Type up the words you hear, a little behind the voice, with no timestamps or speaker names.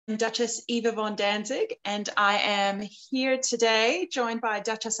Duchess Eva von Danzig, and I am here today joined by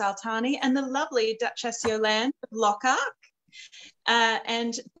Duchess Altani and the lovely Duchess Yolande of Lochac.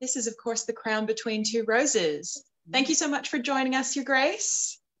 And this is, of course, the Crown Between Two Roses. Thank you so much for joining us, Your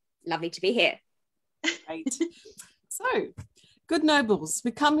Grace. Lovely to be here. Great. So, good nobles,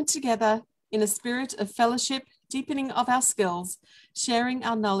 we're coming together in a spirit of fellowship, deepening of our skills, sharing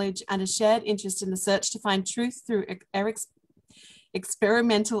our knowledge, and a shared interest in the search to find truth through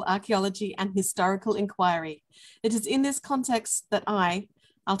experimental archaeology and historical inquiry. It is in this context that I,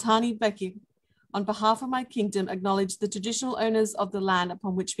 Altani Beki, on behalf of my kingdom, acknowledge the traditional owners of the land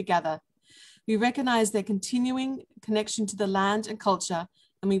upon which we gather. We recognize their continuing connection to the land and culture,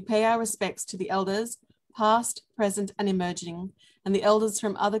 and we pay our respects to the elders, past, present, and emerging, and the elders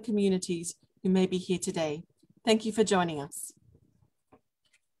from other communities who may be here today. Thank you for joining us.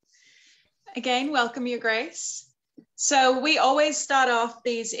 Again, welcome, Your Grace. So we always start off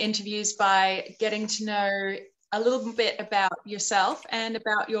these interviews by getting to know a little bit about yourself and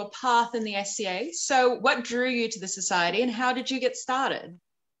about your path in the SCA. So what drew you to the Society and how did you get started?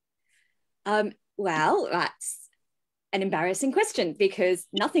 Well, that's an embarrassing question because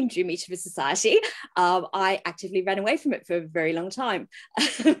nothing drew me to the Society. I actively ran away from it for a very long time.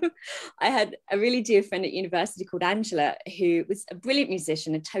 I had a really dear friend at university called Angela, who was a brilliant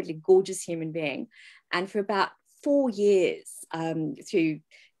musician, a totally gorgeous human being. And for about 4 years, through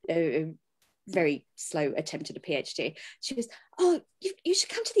a very slow attempt at a PhD, she was, oh, you should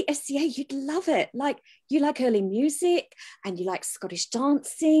come to the SCA, you'd love it. Like, you like early music and you like Scottish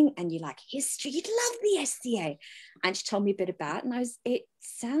dancing and you like history, you'd love the SCA. And she told me a bit about it and it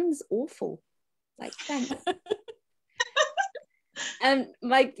sounds awful. Like, thanks. And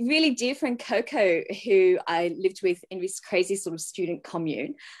my really dear friend Coco, who I lived with in this crazy sort of student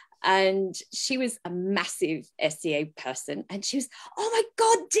commune, and she was a massive SCA person. And she was, oh my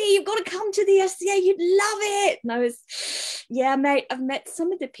God, Dee, you've got to come to the SCA. You'd love it. And I was, yeah, mate, I've met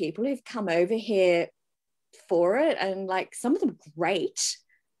some of the people who've come over here for it. And like some of them great.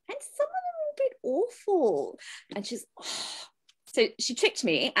 And some of them a bit awful. And she's, oh. So she tricked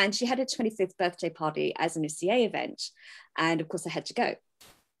me and she had a 25th birthday party as an SCA event. And of course I had to go.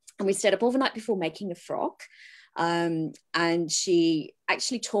 And we stayed up all the night before making a frock. And she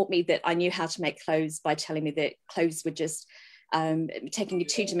actually taught me that I knew how to make clothes by telling me that clothes were just taking a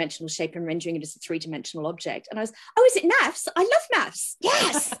 2-dimensional shape and rendering it as a 3-dimensional object. And I was, oh, is it maths? I love maths.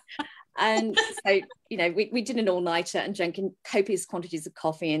 Yes. And so, you know, we did an all-nighter and drank copious quantities of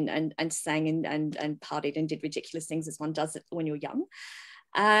coffee and sang and partied and did ridiculous things as one does it when you're young.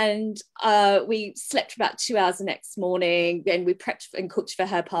 And we slept for about 2 hours the next morning, and we prepped and cooked for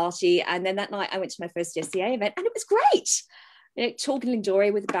her party. And then that night I went to my first SCA event and it was great. You know, talking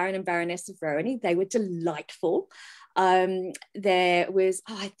Lindori with the Baron and Baroness of Rowaney, they were delightful. There was,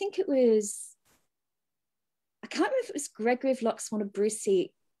 I think it was, I can't remember if it was Gregory of Loxswan or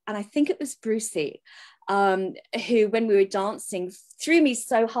Brucey, and I think it was Brucey, who, when we were dancing, threw me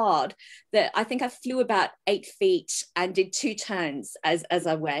so hard that I think I flew about 8 feet and did 2 turns as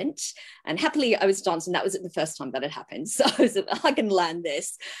I went. And happily I was dancing. That was the first time that had happened. So I was like, I can land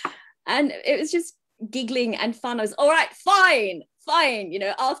this. And it was just giggling and fun. I was, all right, fine. You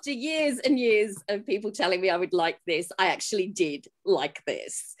know, after years and years of people telling me I would like this, I actually did like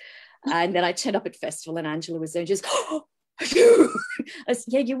this. And then I turned up at festival and Angela was there just, oh,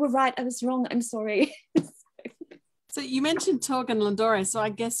 yeah, you were right. I was wrong. I'm sorry. So you mentioned Torg and Lindori, so I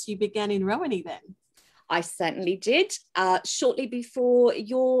guess you began in Rowaney then. I certainly did, shortly before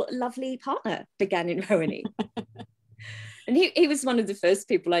your lovely partner began in Rowaney. And he was one of the first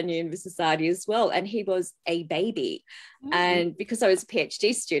people I knew in the Society as well. And he was a baby. Mm-hmm. And because I was a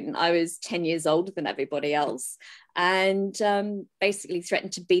PhD student, I was 10 years older than everybody else. And basically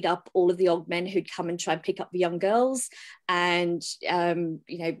threatened to beat up all of the old men who'd come and try and pick up the young girls. And, you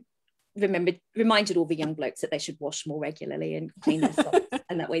know, reminded all the young blokes that they should wash more regularly and clean their socks.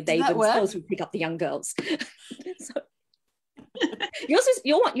 And that way they themselves would pick up the young girls. So,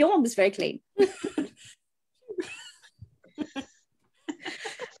 your one was very clean.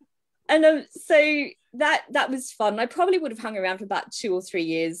 And so that was fun. I probably would have hung around for about 2 or 3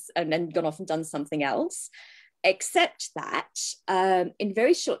 years and then gone off and done something else, except that in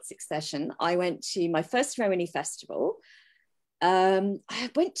very short succession I went to my first Rowaney festival. I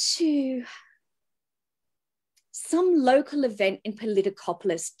went to some local event in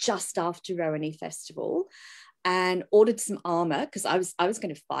Politicopolis just after Rowaney Festival. and ordered some armor because I was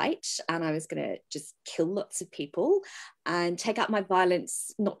going to fight, and I was going to just kill lots of people and take out my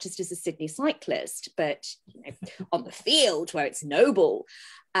violence, not just as a Sydney cyclist, but on the field where it's noble.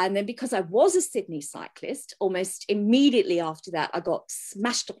 And then because I was a Sydney cyclist, almost immediately after that, I got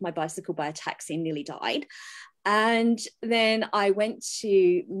smashed off my bicycle by a taxi and nearly died. And then I went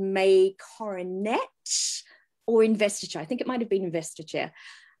to May Coronet or Investiture. I think it might have been Investiture.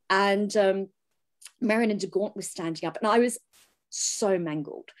 And Marion de Gaunt was standing up, and I was so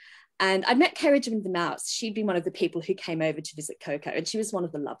mangled. And I'd met Kesteven the Mouse. She'd been one of the people who came over to visit Coco, and she was one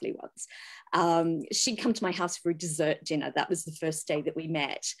of the lovely ones. She'd come to my house for a dessert dinner. That was the first day that we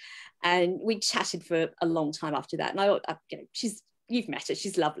met. And we chatted for a long time after that. And you've met her,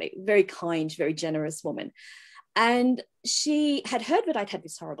 she's lovely, very kind, very generous woman. And she had heard that I'd had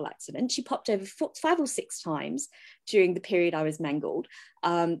this horrible accident. She popped over 5 or 6 times during the period I was mangled,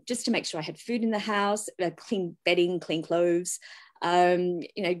 just to make sure I had food in the house, clean bedding, clean clothes.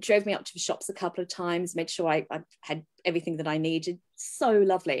 Drove me up to the shops a couple of times, made sure I had everything that I needed. So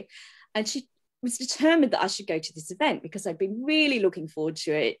lovely. And she was determined that I should go to this event because I'd been really looking forward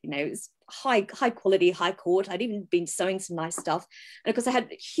to it. It was high quality, high court. I'd even been sewing some nice stuff. And of course I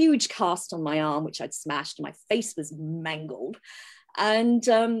had a huge cast on my arm, which I'd smashed, and my face was mangled. And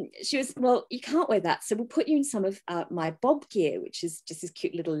she was, well, you can't wear that, so we'll put you in some of my bob gear, which is just this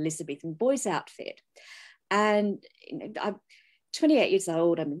cute little Elizabethan boy's outfit. And I'm 28 years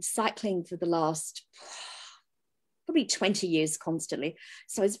old. I've been cycling for the last probably 20 years constantly.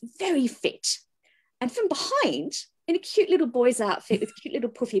 So I was very fit. And from behind, in a cute little boy's outfit with cute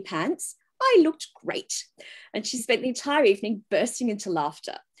little puffy pants, I looked great. And she spent the entire evening bursting into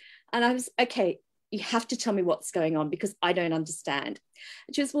laughter. And I was, okay, you have to tell me what's going on because I don't understand.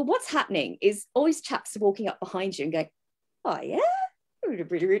 And she was, well, what's happening is all these chaps are walking up behind you and going, oh, yeah?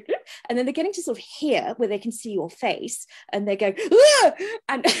 And then they're getting to sort of here where they can see your face, and they go, ah!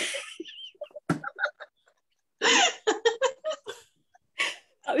 And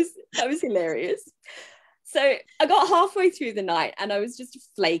that was hilarious. So I got halfway through the night and I was just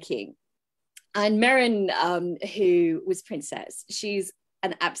flaking. And Merrin, who was Princess, she's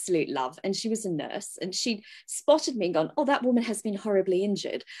an absolute love, and she was a nurse, and she'd spotted me and gone, oh, that woman has been horribly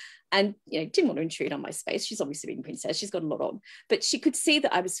injured. And didn't want to intrude on my space. She's obviously been Princess, she's got a lot on, but she could see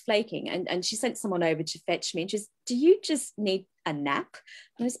that I was flaking, and she sent someone over to fetch me and just, do you just need a nap?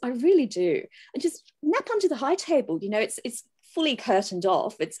 And I was, I really do. And just nap under the high table, it's fully curtained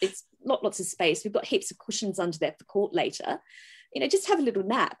off, it's lots of space, we've got heaps of cushions under there for court later, just have a little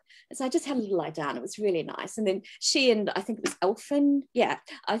nap. And so I just had a little lie down. It was really nice. And then she and I think it was Elfin. Yeah,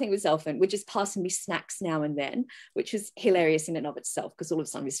 I think it was Elfin. Were just passing me snacks now and then, which was hilarious in and of itself, because all of a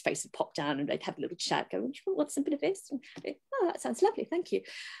sudden his face would pop down and they'd have a little chat, go, do you want some bit of this? And, oh, that sounds lovely. Thank you.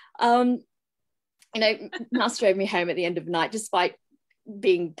 Mouse drove me home at the end of the night, despite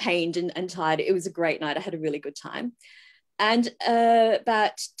being pained and tired. It was a great night. I had a really good time. And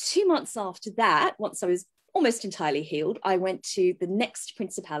about 2 months after that, once I was almost entirely healed, I went to the next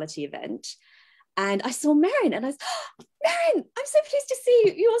Principality event, and I saw Marion, and I was, oh, Marion, I'm so pleased to see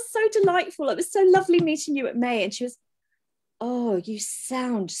you. You are so delightful. It was so lovely meeting you at May. And she was, oh, you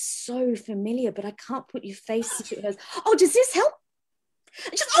sound so familiar, but I can't put your face to it. Oh, does this help?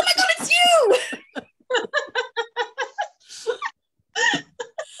 And she's, oh my God, it's you.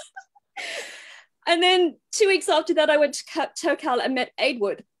 And then 2 weeks after that, I went to Tocal and met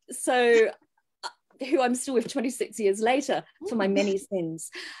Aidwood. So who I'm still with 26 years later for my many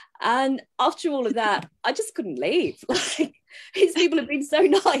sins. And after all of that, I just couldn't leave. Like, these people have been so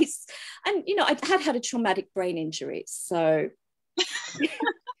nice. And, I had a traumatic brain injury. So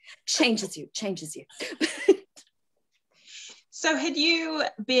changes you. So had you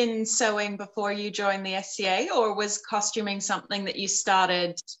been sewing before you joined the SCA, or was costuming something that you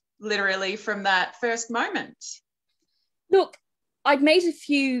started literally from that first moment? Look, I'd made a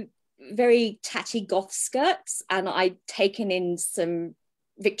few very tatty goth skirts, and I'd taken in some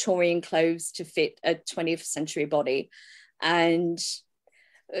Victorian clothes to fit a 20th century body. And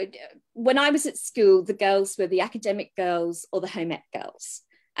when I was at school, the girls were the academic girls or the home ec girls,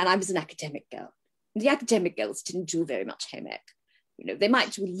 and I was an academic girl. The academic girls didn't do very much home ec. They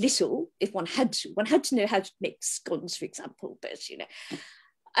might do a little if one had to. One had to know how to make scones, for example, but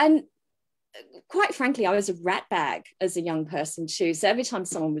and quite frankly, I was a rat bag as a young person too. So every time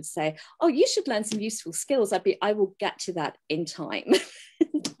someone would say, oh, you should learn some useful skills, I will get to that in time.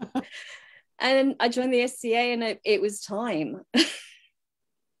 And I joined the SCA, and it was time.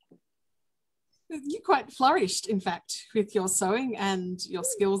 You quite flourished, in fact, with your sewing and your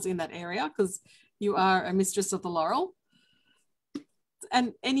skills in that area, because you are a mistress of the laurel.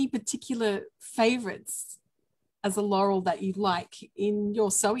 And any particular favourites as a laurel that you like in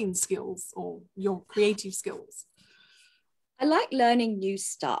your sewing skills or your creative skills? I like learning new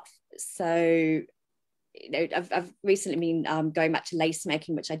stuff. So, I've recently been going back to lace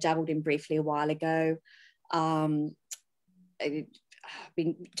making, which I dabbled in briefly a while ago. I've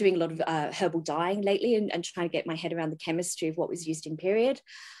been doing a lot of herbal dyeing lately and trying to get my head around the chemistry of what was used in period,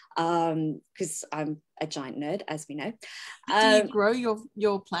 because I'm a giant nerd, as we know. Do you grow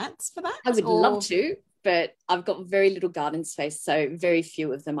your plants for that? I would love to, but I've got very little garden space, so very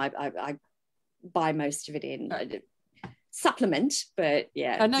few of them. I buy most of it in. Supplement, but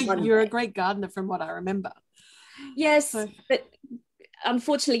yeah. I know you're a great gardener from what I remember. Yes, but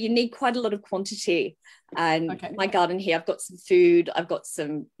unfortunately you need quite a lot of quantity, and my garden here, I've got some food, I've got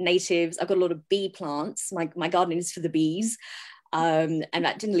some natives, I've got a lot of bee plants. My garden is for the bees, and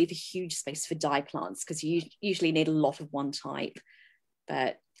that didn't leave a huge space for dye plants because you usually need a lot of one type.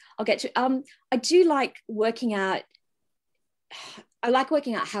 But I'll get to I do like working out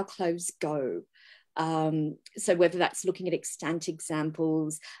how clothes go. So whether that's looking at extant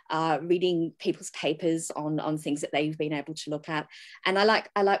examples, reading people's papers on things that they've been able to look at, and I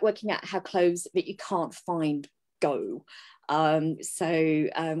like working out how clothes that you can't find go. So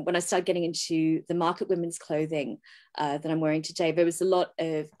when I started getting into the market women's clothing that I'm wearing today, there was a lot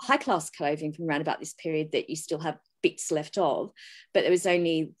of high class clothing from around about this period that you still have bits left of, but there was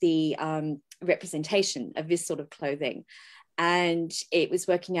only the representation of this sort of clothing. And it was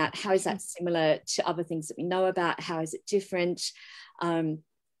working out, how is that similar to other things that we know about? How is it different?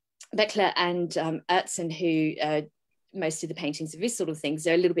 Beckler and Ertzen, who most of the paintings of this sort of things,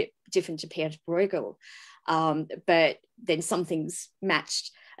 they're a little bit different to Peter Bruegel, but then some things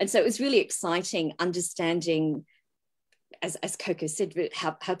matched. And so it was really exciting understanding, as Coco said,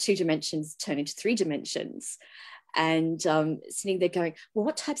 how 2 dimensions turn into 3 dimensions. And sitting there going, well,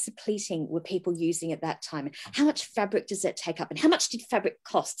 what types of pleating were people using at that time? How much fabric does that take up? And how much did fabric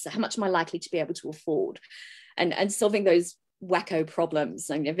cost? So how much am I likely to be able to afford? And solving those wacko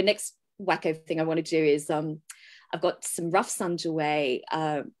problems. I mean, the next wacko thing I want to do is I've got some ruffs underway,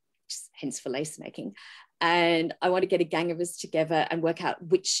 hence for lace making. And I want to get a gang of us together and work out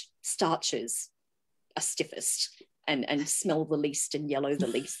which starches are stiffest and smell the least and yellow the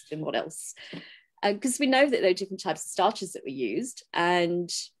least and what else. Because we know that there are different types of starches that were used,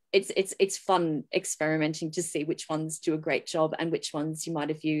 and it's fun experimenting to see which ones do a great job and which ones you might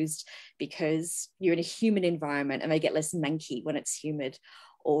have used because you're in a humid environment and they get less manky when it's humid,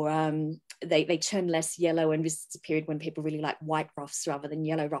 or they turn less yellow, and this is a period when people really like white ruffs rather than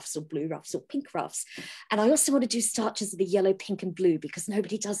yellow ruffs or blue ruffs or pink ruffs. And I also want to do starches of the yellow, pink and blue because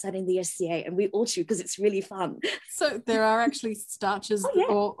nobody does that in the SCA, and we ought to because it's really fun. So there are actually starches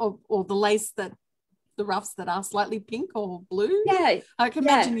or the lace that the ruffs that are slightly pink or blue. Yeah, I can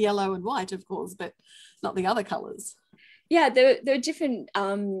imagine yellow and white, of course, but not the other colors. Yeah, there are different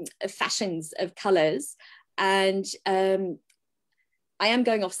fashions of colors, and I am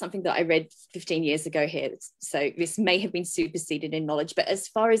going off something that I read 15 years ago here, so this may have been superseded in knowledge, but as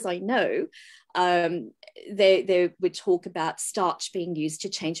far as I know, there would talk about starch being used to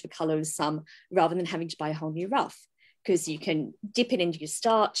change the color of some rather than having to buy a whole new ruff, because you can dip it into your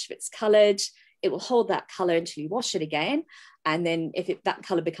starch if it's colored. It will hold that color until you wash it again. And then if that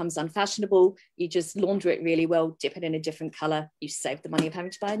color becomes unfashionable, you just launder it really well, dip it in a different color. You save the money of having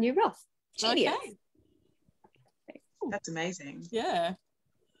to buy a new ruff. Genius. Okay. That's amazing. Yeah.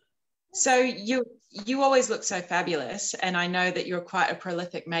 So you always look so fabulous. And I know that you're quite a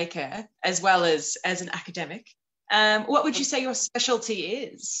prolific maker as well as an academic. What would you say your specialty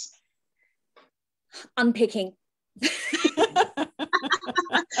is? Unpicking.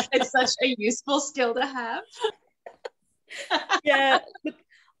 It's such a useful skill to have. Yeah, look,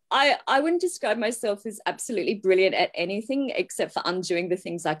 I wouldn't describe myself as absolutely brilliant at anything except for undoing the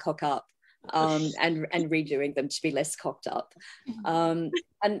things I cock up, and redoing them to be less cocked up. And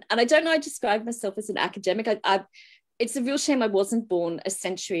I don't know, I describe myself as an academic. It's a real shame I wasn't born a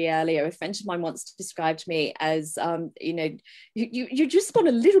century earlier. A friend of mine once described me as, you just born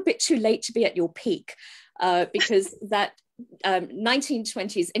a little bit too late to be at your peak, because that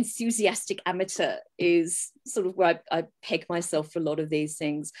 1920s enthusiastic amateur is sort of where I peg myself for a lot of these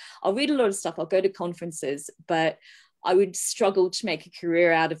things. I'll read a lot of stuff, I'll go to conferences, but I would struggle to make a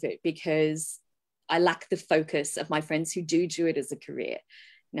career out of it because I lack the focus of my friends who do it as a career.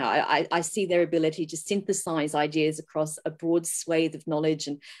 Now, I see their ability to synthesize ideas across a broad swathe of knowledge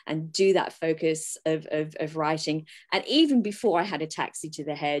and do that focus of writing. And even before I had a taxi to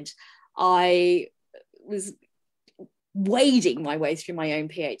the head, I was wading my way through my own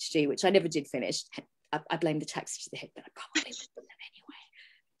PhD, which I never did finish. I blame the taxi to the head, but I probably did them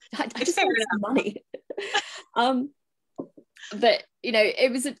anyway. I just wanted some money. But, you know,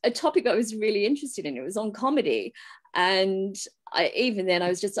 it was a topic I was really interested in. It was on comedy. And even then I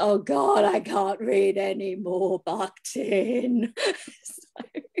was just, oh God, I can't read any more Bakhtin. So,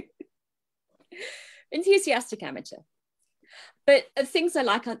 enthusiastic amateur. But things I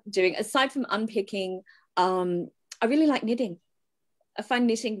like doing, aside from unpicking, I really like knitting. I find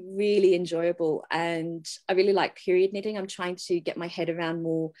knitting really enjoyable, and I really like period knitting. I'm trying to get my head around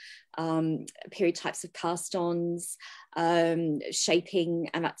more period types of cast-ons, shaping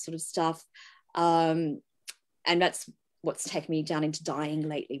and that sort of stuff. And that's what's taken me down into dyeing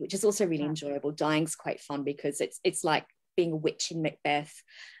lately, which is also really enjoyable. Dyeing's quite fun because it's like being a witch in Macbeth,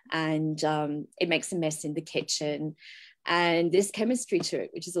 and it makes a mess in the kitchen, and there's chemistry to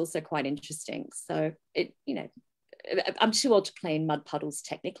it, which is also quite interesting. So it, you know, I'm too old to play in mud puddles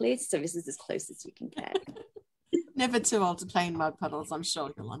technically, so this is as close as you can get. Never too old to play in mud puddles, I'm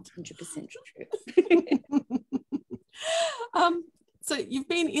sure, Yolande. 100% true. So you've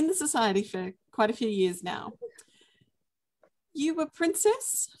been in the society for quite a few years now. You were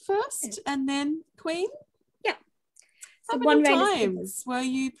princess first and then queen? Yeah. So how many times were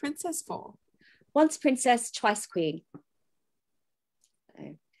you princess for? Once princess, twice queen.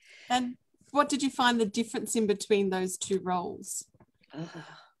 And what did you find the difference in between those two roles?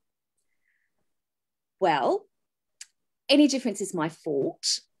 Well, any difference is my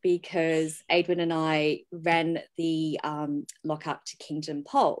fault, because Edwin and I ran the Lochac to Kingdom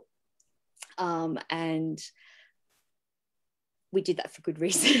poll. And we did that for good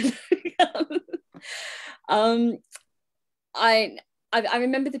reason. I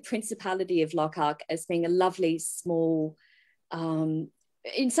remember the Principality of Lochac as being a lovely, small,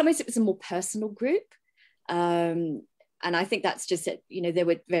 in some ways it was a more personal group. And I think that's just it. You know, there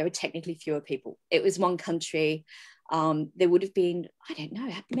were technically fewer people. It was one country. There would have been, I don't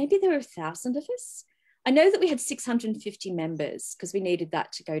know, maybe there were 1,000 of us. I know that we had 650 members because we needed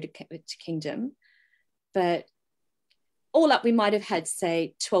that to go to Kingdom. But all up, we might have had,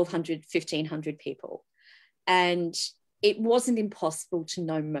 say, 1,200, 1,500 people. And it wasn't impossible to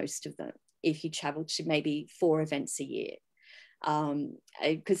know most of them if you traveled to maybe 4 events a year.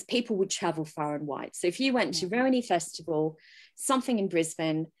 Because people would travel far and wide. So if you went to Rowaney Festival, something in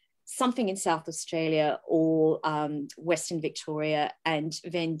Brisbane, something in South Australia or Western Victoria, and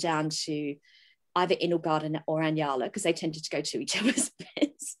then down to either Innergarden or Anyala, because they tended to go to each other's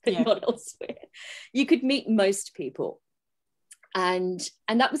events, but not elsewhere, you could meet most people. And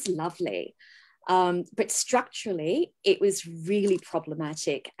that was lovely. But structurally, it was really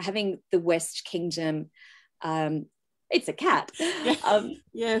problematic. Having the West Kingdom, it's a cat.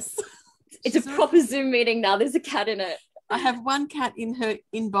 Yes. It's a proper Zoom meeting now. There's a cat in it. I have one cat in her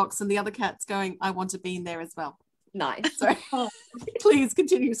inbox and the other cat's going, I want to be in there as well. Nice. Sorry. Please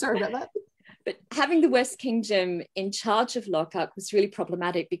continue. Sorry about that. But having the West Kingdom in charge of Lochac was really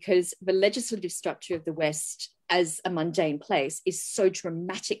problematic because the legislative structure of the West as a mundane place is so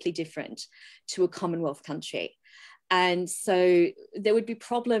dramatically different to a Commonwealth country. And so there would be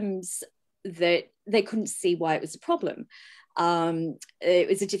problems that they couldn't see why it was a problem. It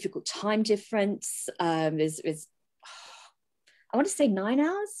was a difficult time difference. There's I want to say 9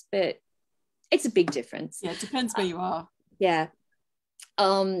 hours, but it's a big difference. Yeah, it depends where you are. Yeah.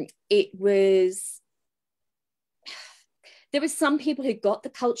 There was some people who got the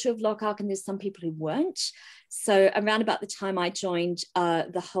culture of Lochac and there's some people who weren't. So around about the time I joined,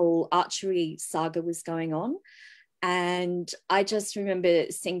 the whole archery saga was going on. And I just remember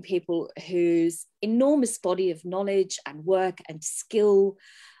seeing people whose enormous body of knowledge and work and skill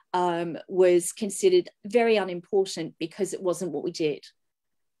was considered very unimportant because it wasn't what we did.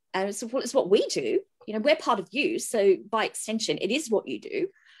 And it's what we do. You know, we're part of you. So by extension, it is what you do.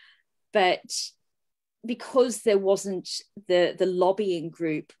 But because there wasn't the lobbying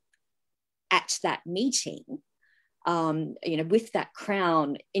group at that meeting, you know, with that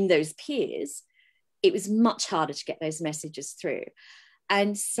crown in those peers, it was much harder to get those messages through.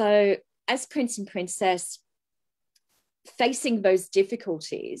 And so as Prince and Princess, facing those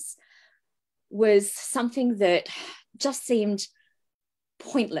difficulties was something that just seemed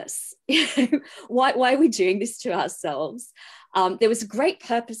pointless. Why are we doing this to ourselves? There was a great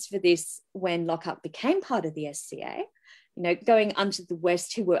purpose for this when Lochac became part of the SCA. You know, going under the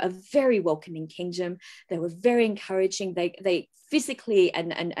West, who were a very welcoming kingdom. They were very encouraging. They physically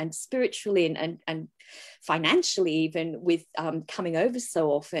and spiritually and financially, even with coming over so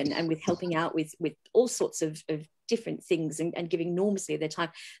often and with helping out with all sorts of different things and giving enormously of their time.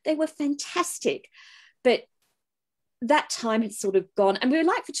 They were fantastic. But that time had sort of gone. And we were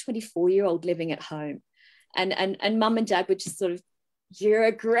like the 24-year-old living at home. And mum and dad were just sort of, you're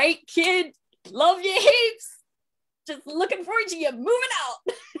a great kid. love you heaps. Just looking forward to you moving out.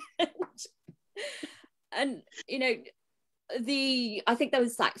 And you know, I think there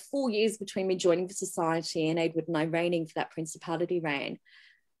was like 4 years between me joining the society and Edward and I reigning for that principality reign.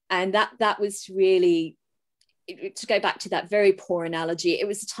 And that was really, to go back to that very poor analogy, it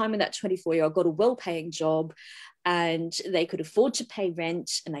was a time when that 24-year-old got a well-paying job and they could afford to pay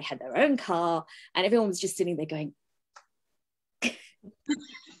rent and they had their own car, and everyone was just sitting there going,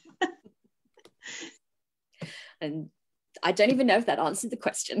 and I don't even know if that answered the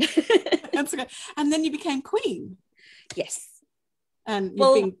question. That's okay. And then you became queen. Yes. And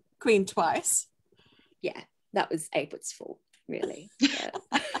you've been queen twice. Yeah, that was Edward's fault, really. Yeah.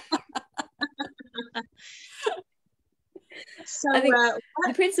 So I think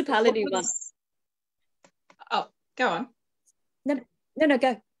the principality one. Oh, go on. No,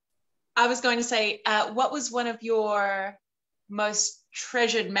 go. I was going to say, what was one of your most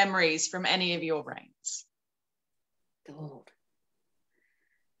treasured memories from any of your reigns? God.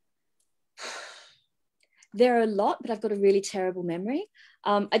 There are a lot, but I've got a really terrible memory.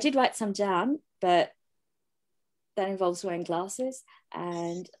 I did write some down, but that involves wearing glasses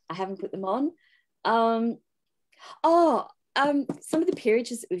and I haven't put them on. Some of the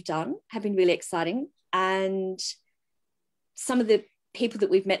peerages that we've done have been really exciting, and some of the people that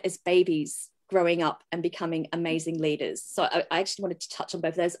we've met as babies growing up and becoming amazing leaders. So I actually wanted to touch on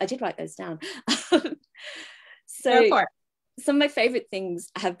both of those. I did write those down. So some of my favorite things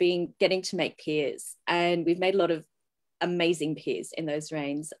have been getting to make peers, and we've made a lot of amazing peers in those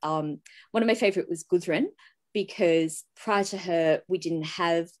reigns. One of my favorite was Gudrun, because prior to her, we didn't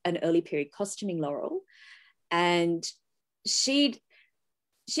have an early period costuming laurel, and she'd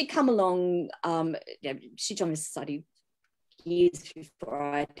come along. She joined the society years before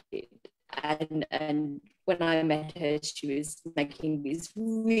I did, and when I met her, she was making these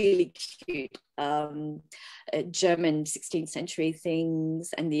really cute German 16th century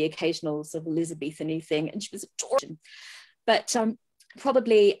things and the occasional sort of Elizabethan-y thing, and she was adorable. But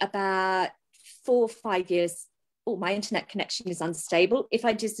probably about 4 or 5 years, my internet connection is unstable. If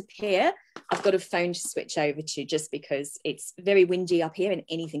I disappear, I've got a phone to switch over to, just because it's very windy up here and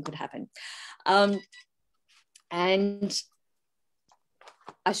anything could happen. And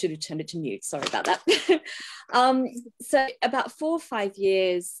I should have turned it to mute. Sorry about that. So about 4 or 5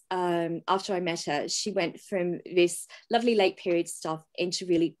 years after I met her, she went from this lovely late period stuff into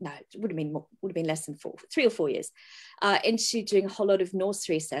really, no, it would have been less than 3 or 4 years, into doing a whole lot of Norse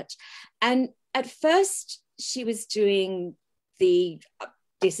research. And at first she was doing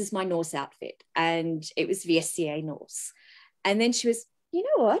this is my Norse outfit, and it was VSCA Norse. And then she was, you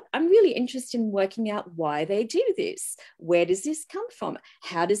know what, I'm really interested in working out why they do this. Where does this come from?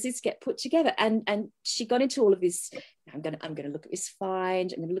 How does this get put together? And she got into all of this. I'm going to look at this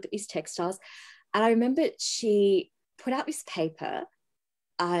find. I'm going to look at these textiles. And I remember she put out this paper,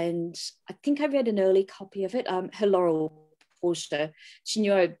 and I think I read an early copy of it. Her Laurel Porsche, she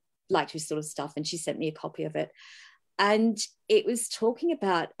knew I liked this sort of stuff, and she sent me a copy of it. And it was talking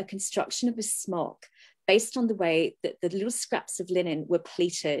about a construction of a smock based on the way that the little scraps of linen were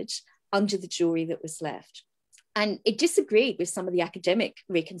pleated under the jewelry that was left. And it disagreed with some of the academic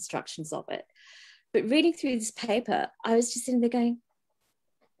reconstructions of it. But reading through this paper, I was just sitting there going,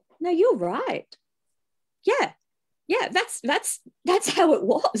 no, you're right. Yeah, that's how it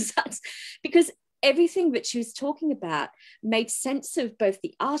was. That's because everything that she was talking about made sense of both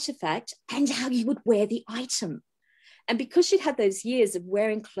the artifact and how you would wear the item. And because she'd had those years of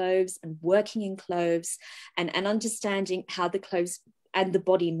wearing clothes and working in clothes and understanding how the clothes and the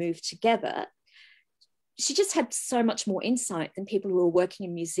body moved together, she just had so much more insight than people who were working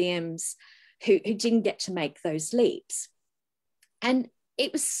in museums who didn't get to make those leaps. And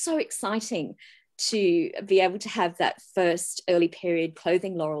it was so exciting to be able to have that first early period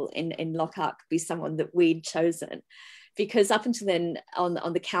clothing laurel in Lochac be someone that we'd chosen. Because up until then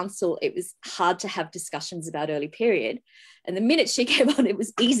on the council, it was hard to have discussions about early period. And the minute she came on, it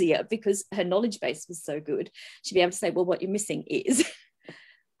was easier because her knowledge base was so good. She'd be able to say, well, what you're missing is.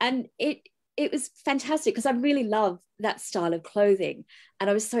 And it was fantastic because I really love that style of clothing. And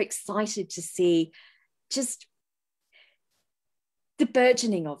I was so excited to see just the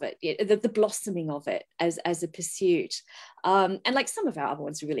burgeoning of it, the blossoming of it as a pursuit. And like some of our other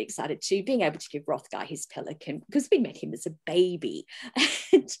ones were really excited too, being able to give Rothgar his pelican, because we met him as a baby.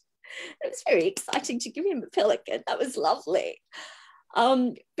 And it was very exciting to give him a pelican. That was lovely.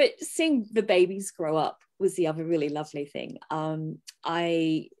 But seeing the babies grow up was the other really lovely thing.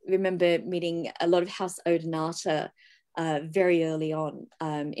 I remember meeting a lot of House Odinata very early on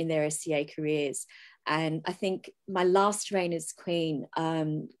in their SCA careers. And I think my last reign as queen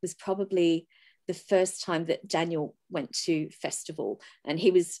was probably the first time that Daniel went to festival, and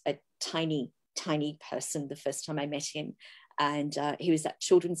he was a tiny person the first time I met him. And he was at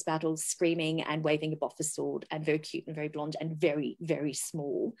children's battles screaming and waving a boffer sword, and very cute and very blonde and very, very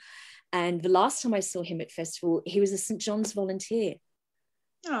small. And the last time I saw him at festival, he was a St. John's volunteer.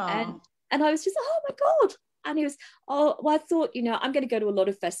 And I was just, oh my God. And he was, oh, well, I thought, I'm going to go to a lot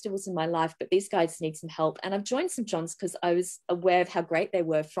of festivals in my life, but these guys need some help. And I've joined St. John's because I was aware of how great they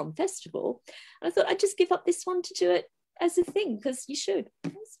were from festival. And I thought I'd just give up this one to do it as a thing, because you should.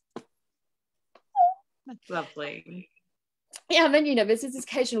 That's lovely. Yeah, and then, there's this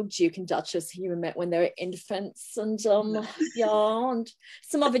occasional Duke and Duchess who you met when they were infants, and and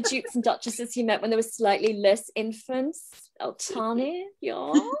some other Dukes and Duchesses you met when they were slightly less infants. Altani,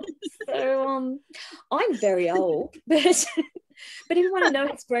 So I'm very old, but everyone I know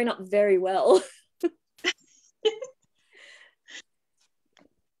has grown up very well.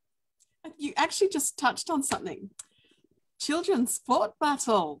 You actually just touched on something. Children's sport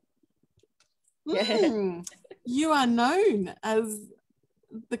battle. You are known as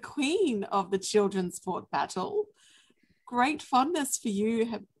the queen of the children's sport battle. Great fondness for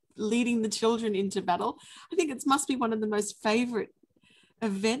you leading the children into battle. I think it must be one of the most favourite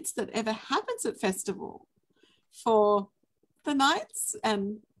events that ever happens at festival for the knights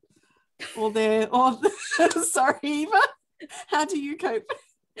and sorry, Eva, how do you cope?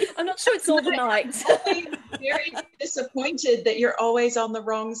 I'm not sure it's all the nights. I'm very disappointed that you're always on the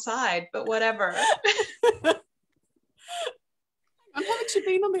wrong side, but whatever. Haven't you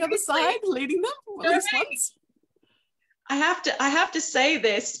been on the other side leading them? At least once? I have to say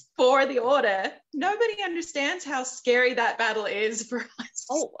this for the order. Nobody understands how scary that battle is for us.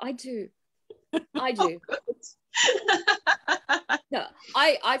 Oh, I do. No,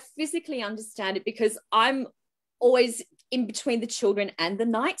 I physically understand it because I'm always in between the children and the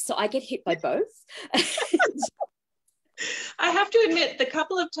knights, so I get hit by both. I have to admit, the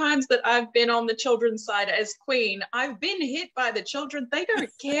couple of times that I've been on the children's side as queen, I've been hit by the children. They don't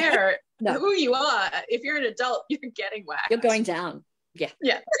care who you are. If you're an adult, you're getting whacked. You're going down. Yeah.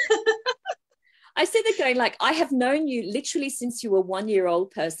 I see they're going like, I have known you literally since you were 1-year-old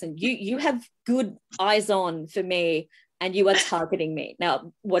person. You have good eyes on for me, and you are targeting me.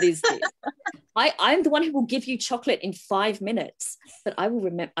 Now, what is this? I'm the one who will give you chocolate in 5 minutes, but I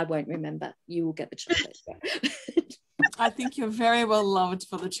won't remember. You will get the chocolate. I think you're very well loved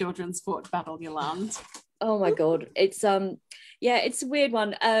for the children's sport battle, Yolande. Oh my God. It's it's a weird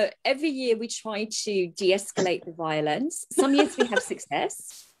one. Every year we try to de-escalate the violence. Some years we have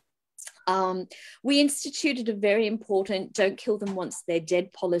success. We instituted a very important don't kill them once they're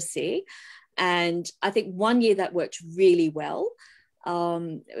dead policy. And I think one year that worked really well.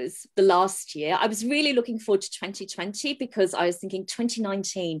 It was the last year. I was really looking forward to 2020 because I was thinking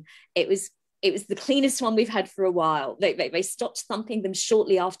 2019, it was the cleanest one we've had for a while. They stopped thumping them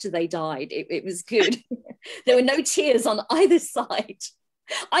shortly after they died. It was good. There were no tears on either side.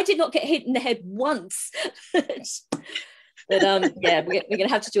 I did not get hit in the head once. But we're going to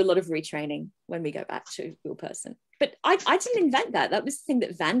have to do a lot of retraining when we go back to real person. But I didn't invent that. That was the thing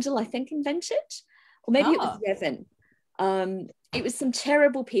that Vandal, I think, invented. Or maybe it was Revan. It was some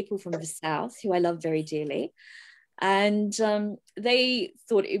terrible people from the South who I love very dearly. And they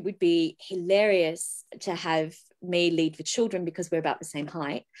thought it would be hilarious to have me lead the children because we're about the same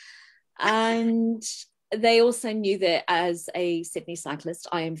height. And they also knew that as a Sydney cyclist,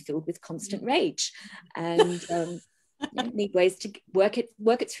 I am filled with constant rage and need ways to work it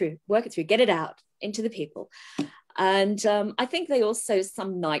through, get it out into the people. And I think they also,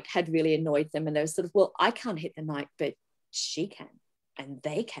 some knight had really annoyed them, and they were sort of, well, I can't hit the knight, but she can. And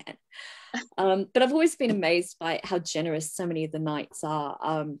they can. But I've always been amazed by how generous so many of the knights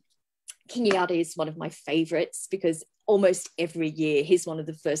are. King Yadi is one of my favorites because almost every year he's one of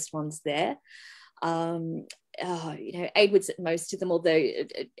the first ones there. Edward's at most of them, although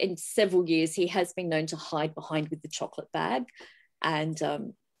in several years he has been known to hide behind with the chocolate bag and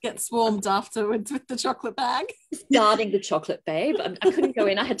get swarmed afterwards with the chocolate bag. Guarding the chocolate, babe. I couldn't go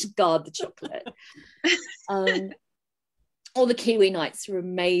in, I had to guard the chocolate. All the Kiwi knights were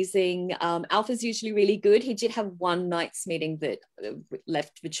amazing. Alpha's usually really good. He did have one knights meeting that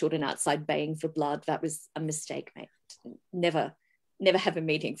left the children outside baying for blood. That was a mistake, mate. Never have a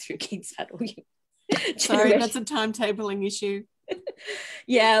meeting through King's Battle. Sorry, that's a timetabling issue.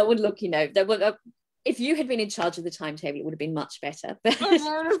 Yeah, well, look, if you had been in charge of the timetable, it would have been much better. But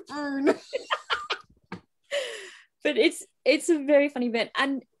it's a very funny event.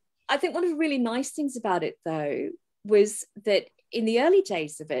 And I think one of the really nice things about it, though, was that in the early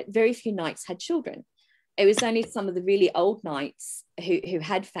days of it, very few knights had children. It was only some of the really old knights who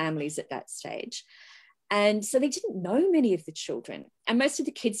had families at that stage. And so they didn't know many of the children, and most of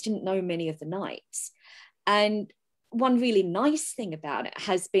the kids didn't know many of the knights. And one really nice thing about it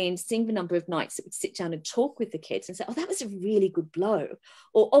has been seeing the number of knights that would sit down and talk with the kids and say, oh, that was a really good blow.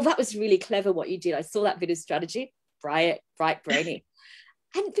 Or, oh, that was really clever what you did. I saw that bit of strategy. Bright, brainy.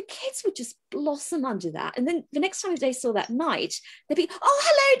 And the kids would just blossom under that. And then the next time they saw that knight, they'd be, oh,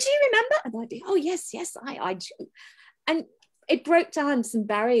 hello, do you remember? And I'd be, oh, yes, I do. And it broke down some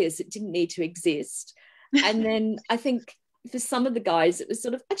barriers that didn't need to exist. And then I think for some of the guys, it was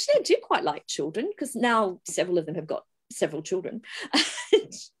sort of, actually, I do quite like children, because now several of them have got several children.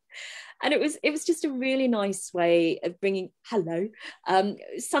 And it was just a really nice way of bringing,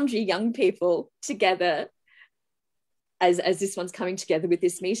 sundry young people together, as this one's coming together with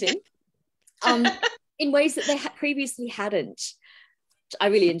this meeting, in ways that they previously hadn't, which I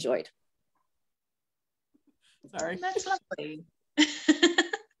really enjoyed. Sorry. That's lovely.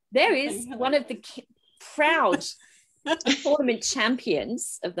 There is one of the proud tournament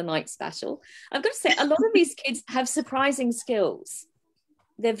champions of the Knights Battle. I've got to say, a lot of these kids have surprising skills.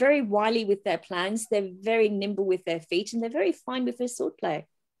 They're very wily with their plans. They're very nimble with their feet, and they're very fine with their sword play.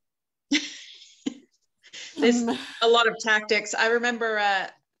 There's a lot of tactics. I remember, I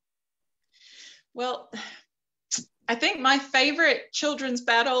think my favorite children's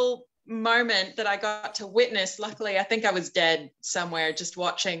battle moment that I got to witness, luckily, I think I was dead somewhere just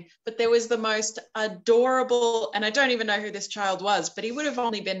watching, but there was the most adorable, and I don't even know who this child was, but he would have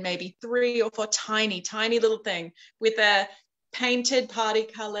only been maybe 3 or 4, tiny little thing with a painted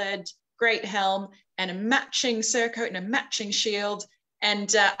party-colored great helm and a matching surcoat and a matching shield.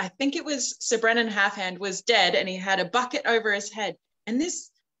 And I think it was Sir Brennan Halfhand was dead, and he had a bucket over his head. And this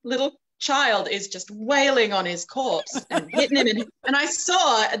little child is just wailing on his corpse and hitting him. And I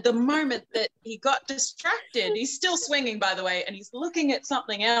saw at the moment that he got distracted, he's still swinging, by the way, and he's looking at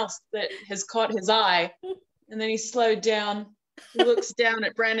something else that has caught his eye. And then he slowed down, looks down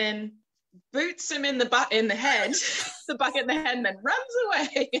at Brennan, boots him in the head, the bucket in the head, and then runs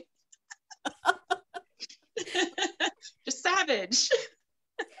away. Just savage.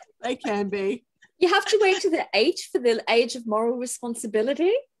 They can be. You have to wait to the age of moral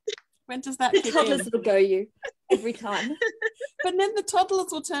responsibility. When does that the kick toddlers in? will go you every time. But then the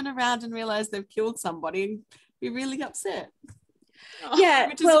toddlers will turn around and realize they've killed somebody and be really upset. Yeah,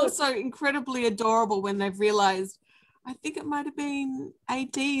 which is also incredibly adorable when they've realized. I think it might have been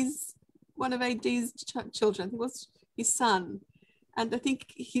one of AD's children. It was his son, and I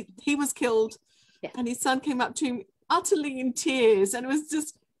think he was killed. Yeah. And his son came up to him utterly in tears, and it was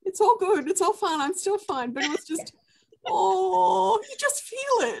just, it's all good, it's all fine, I'm still fine. But it was just, oh, you just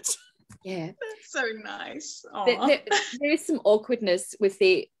feel it. Yeah. That's so nice. There is some awkwardness with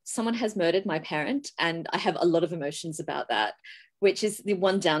someone has murdered my parent, and I have a lot of emotions about that, which is the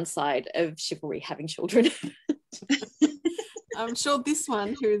one downside of chivalry having children. I'm sure this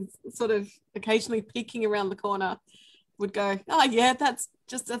one, who's sort of occasionally peeking around the corner, would go, oh yeah, that's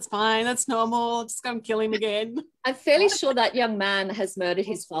fine, that's normal, just go and kill him again. I'm fairly sure that young man has murdered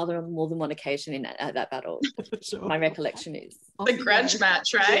his father on more than one occasion at that battle. Sure. My recollection is. The grudge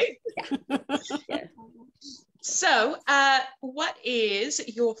match, right? Yeah. Yeah. So what is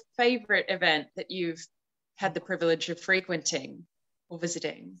your favorite event that you've had the privilege of frequenting or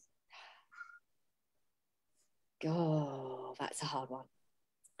visiting? Oh, that's a hard one.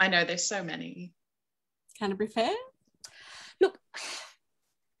 I know, there's so many. Canterbury Fair? Look,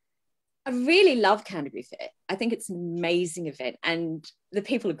 I really love Canterbury Fair. I think it's an amazing event, and the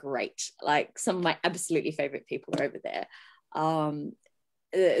people are great. Like, some of my absolutely favourite people are over there.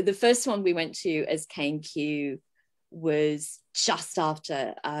 The first one we went to as K&Q was just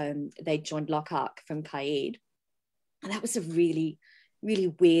after they joined Lochac from Caid. And that was a really, really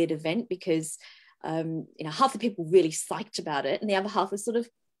weird event because, half the people really psyched about it, and the other half was sort of,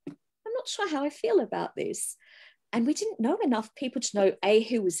 I'm not sure how I feel about this. And we didn't know enough people to know, A,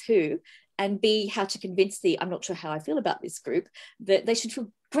 who was who, and B, how to convince I'm not sure how I feel about this group, that they should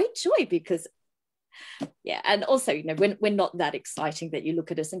feel great joy because, yeah, and also, we're not that exciting that you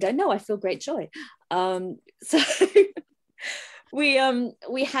look at us and go, no, I feel great joy. So we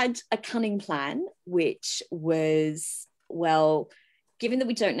had a cunning plan, which was, well, given that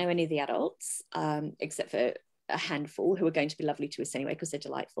we don't know any of the adults, except for a handful who are going to be lovely to us anyway because they're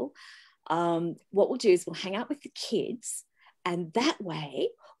delightful, what we'll do is we'll hang out with the kids, and that way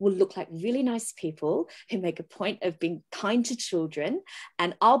we'll look like really nice people who make a point of being kind to children,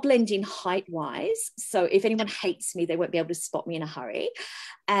 and I'll blend in height-wise, so if anyone hates me, they won't be able to spot me in a hurry.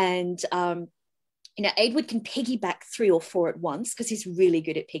 And Aidwood can piggyback 3 or 4 at once because he's really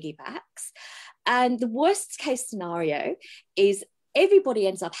good at piggybacks. And the worst case scenario is everybody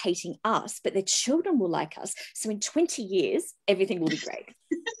ends up hating us, but their children will like us. So in 20 years, everything will be great.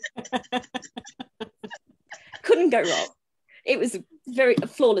 Couldn't go wrong. It was a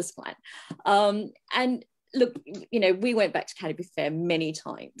flawless plan. And look, we went back to Canterbury Fair many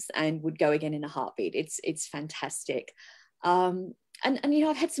times and would go again in a heartbeat. It's fantastic. And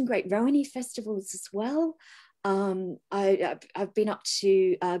I've had some great Rowaney festivals as well. I've been up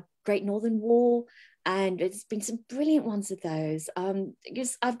to Great Northern Wall, and there's been some brilliant ones of those.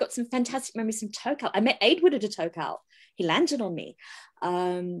 Because I've got some fantastic memories from Tokal. I met Aidwood at a Tokal. He landed on me.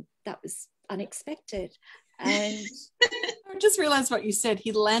 That was unexpected. And I just realized what you said.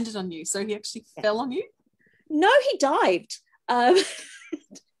 He landed on you, so he actually fell on you? No, he dived.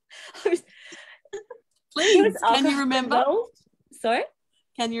 Please, can you remember? Involved. Sorry?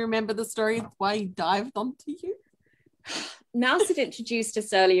 Can you remember the story of why he dived onto you? Mouse had introduced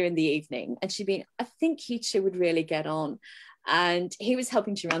us earlier in the evening, and she'd been, I think you two would really get on. And he was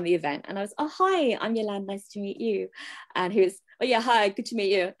helping to run the event. And I was, oh, hi, I'm Yolande, nice to meet you. And he was, oh, yeah, hi, good to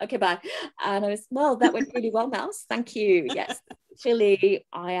meet you. Okay, bye. And I was, well, that went really well, Mouse. Thank you. Yes, clearly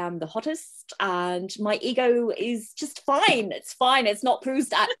I am the hottest, and my ego is just fine. It's fine. It's not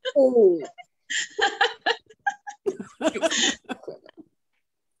bruised at all.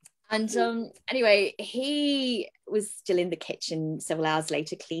 And anyway, he was still in the kitchen several hours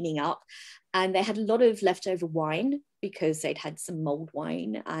later cleaning up, and they had a lot of leftover wine because they'd had some mulled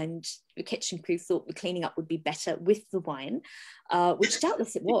wine, and the kitchen crew thought the cleaning up would be better with the wine, which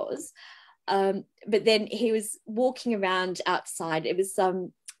doubtless it was. But then he was walking around outside. It was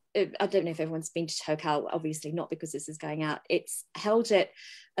I don't know if everyone's been to Tokal, obviously not because this is going out. It's held at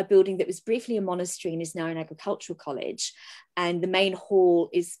a building that was briefly a monastery and is now an agricultural college. And the main hall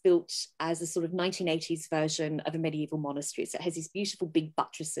is built as a sort of 1980s version of a medieval monastery. So it has these beautiful big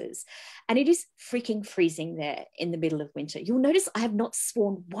buttresses. And it is freaking freezing there in the middle of winter. You'll notice I have not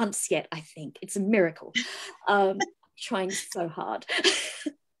sworn once yet, I think. It's a miracle. Trying so hard.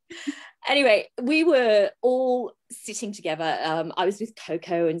 Anyway, we were all sitting together. I was with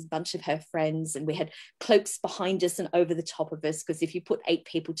Coco and a bunch of her friends, and we had cloaks behind us and over the top of us, because if you put 8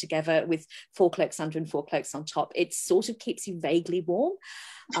 people together with 4 cloaks under and 4 cloaks on top, it sort of keeps you vaguely warm.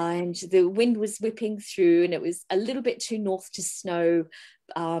 And the wind was whipping through, and it was a little bit too north to snow,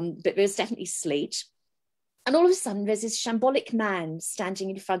 but there was definitely sleet. And all of a sudden, there's this shambolic man standing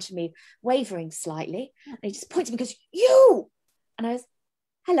in front of me, wavering slightly. And he just points at me and goes, "You!" And I was,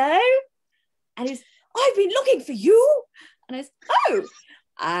 "Hello?" And he was, "I've been looking for you." And I was, "Oh."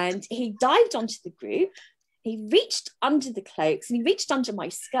 And he dived onto the group. He reached under the cloaks, and he reached under my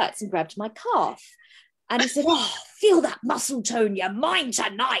skirts and grabbed my calf. And he said, "Oh, feel that muscle tone, you're mine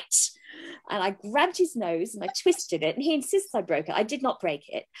tonight." And I grabbed his nose and I twisted it, and he insists I broke it. I did not break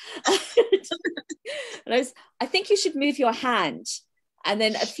it. And I was, "I think you should move your hand." And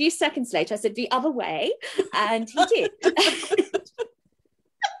then a few seconds later, I said, "The other way." And he did.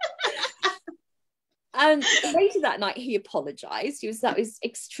 And later that night, he apologized. That was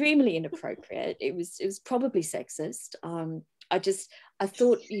extremely inappropriate. It was probably sexist. I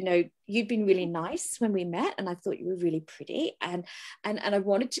thought, you'd been really nice when we met, and I thought you were really pretty, and I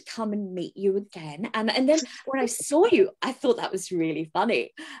wanted to come and meet you again. And then when I saw you, I thought that was really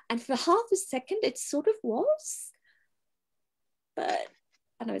funny. And for half a second, it sort of was, but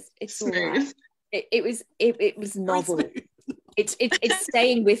I know it's all right. It was novel. It's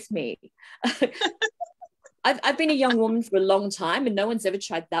staying with me. I've been a young woman for a long time, and no one's ever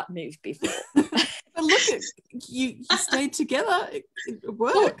tried that move before. But look, you stayed together. It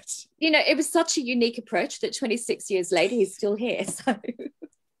worked. Well, it was such a unique approach that 26 years later, he's still here. So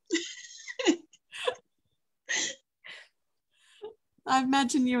I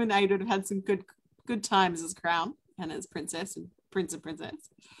imagine you and Ada would have had some good times as crown and as princess and prince and princess.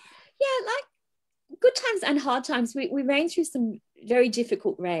 Yeah, like good times and hard times. We ran through some very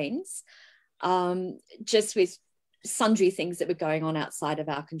difficult reigns. Just with sundry things that were going on outside of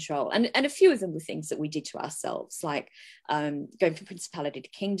our control, and a few of them were things that we did to ourselves, like going from principality to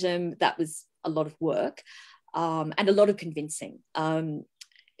kingdom. That was a lot of work, and a lot of convincing.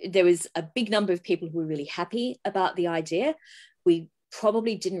 There was a big number of people who were really happy about the idea. We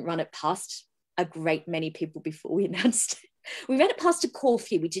probably didn't run it past a great many people before we announced it. We ran it past a core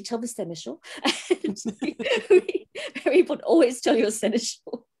few. We did tell the seneschal. We would always tell your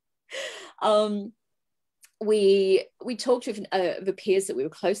seneschal. We talked with the peers that we were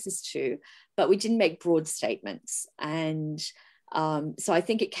closest to, but we didn't make broad statements. And so I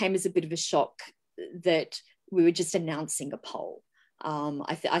think it came as a bit of a shock that we were just announcing a poll.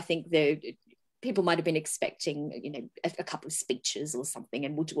 I think people might have been expecting, you know, a couple of speeches or something,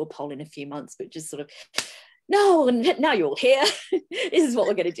 and we'll do a poll in a few months, but just sort of, no, and now you're all here. This is what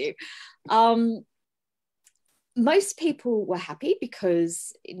we're going to do. Most people were happy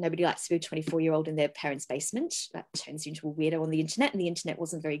because nobody likes to be a 24-year-old in their parents' basement. That turns you into a weirdo on the internet, and the internet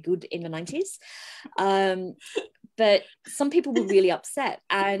wasn't very good in the 90s. But some people were really upset.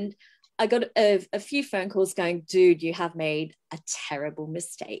 And I got a few phone calls going, dude, you have made a terrible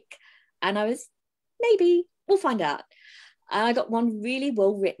mistake. And I was, maybe, we'll find out. And I got one really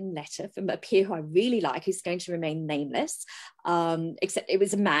well-written letter from a peer who I really like, who's going to remain nameless, except it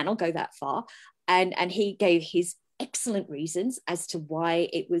was a man, I'll go that far. And he gave his excellent reasons as to why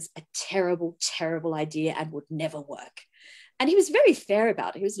it was a terrible, terrible idea and would never work. And he was very fair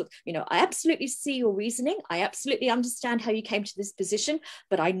about it. He was, look, you know, I absolutely see your reasoning. I absolutely understand how you came to this position,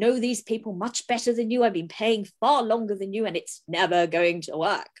 but I know these people much better than you. I've been paying far longer than you, and it's never going to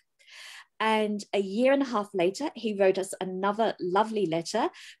work. And a year and a half later, he wrote us another lovely letter.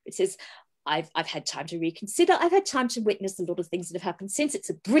 It says, I've had time to reconsider. I've had time to witness a lot of things that have happened since.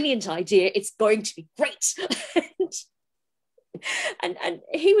 It's a brilliant idea. It's going to be great. and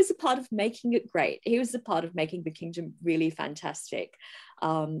he was a part of making it great. He was a part of making the kingdom really fantastic.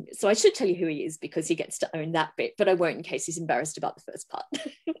 So I should tell you who he is, because he gets to own that bit, but I won't in case he's embarrassed about the first part.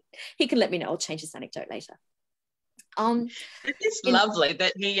 He can let me know. I'll change this anecdote later. It's lovely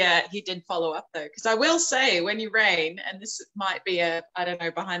that he did follow up, though, because I will say, when you reign, and this might be a, I don't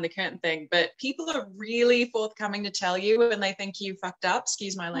know, behind the curtain thing, but people are really forthcoming to tell you when they think you fucked up,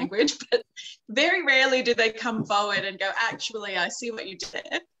 excuse my language, but very rarely do they come forward and go, actually, I see what you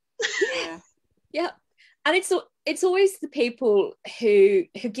did. Yeah. And it's always the people who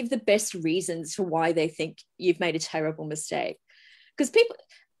give the best reasons for why they think you've made a terrible mistake. Because people,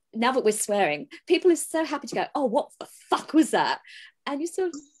 now that we're swearing, people are so happy to go, oh, what the fuck was that? And you sort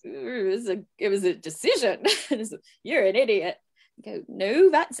of, it was a decision. You're an idiot. You go, no,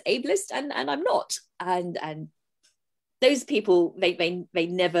 that's ableist, and I'm not. And those people, they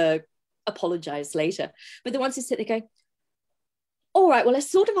never apologize later. But the ones who sit there going, all right, well, I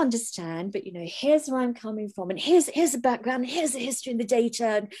sort of understand, but, you know, here's where I'm coming from, and here's the background, and here's the history and the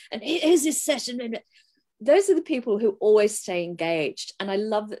data, and here's this session. Those are the people who always stay engaged. And I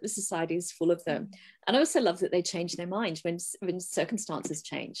love that the society is full of them. And I also love that they change their mind when circumstances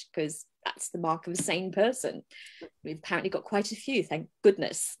change, because that's the mark of a sane person. We've apparently got quite a few, thank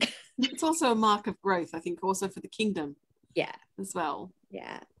goodness. It's also a mark of growth, I think, also for the kingdom. Yeah. As well.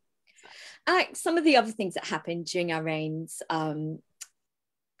 Yeah. Some of the other things that happened during our reigns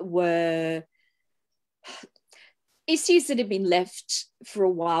were issues that had been left for a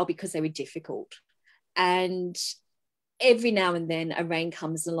while because they were difficult. And every now and then a reign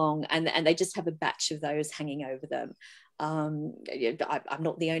comes along and they just have a batch of those hanging over them. I'm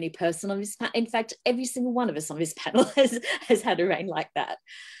not the only person on this panel. In fact, every single one of us on this panel has had a reign like that.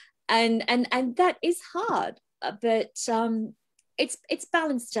 And that is hard, but it's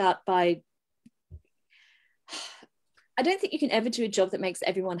balanced out by, I don't think you can ever do a job that makes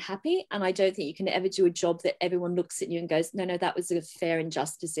everyone happy, and I don't think you can ever do a job that everyone looks at you and goes, no, that was a fair and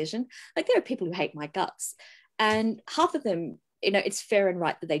just decision. Like, there are people who hate my guts, and half of them, you know, it's fair and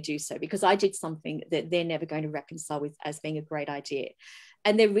right that they do so, because I did something that they're never going to reconcile with as being a great idea.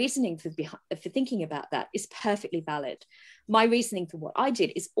 And their reasoning for thinking about that is perfectly valid. My reasoning for what I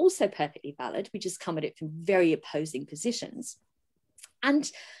did is also perfectly valid. We just come at it from very opposing positions. And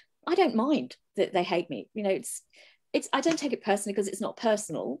I don't mind that they hate me. You know, it's I don't take it personally, because it's not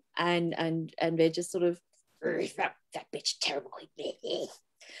personal, and they're just sort of that bitch terrible.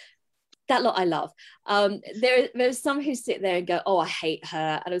 That lot I love. There's some who sit there and go, oh, I hate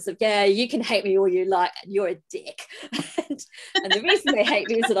her, and I was like, yeah, you can hate me all you like, and you're a dick. and the reason they hate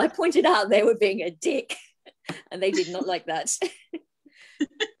me is that I pointed out they were being a dick, and they did not like that.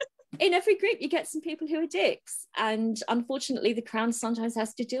 In every group you get some people who are dicks, and unfortunately the crown sometimes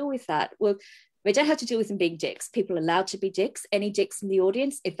has to deal with that. Well, we don't have to deal with them being dicks. People are allowed to be dicks. Any dicks in the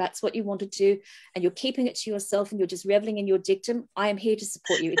audience, if that's what you want to do, and you're keeping it to yourself and you're just reveling in your dictum, I am here to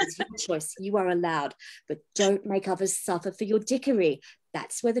support you. It is your choice. You are allowed, but don't make others suffer for your dickery.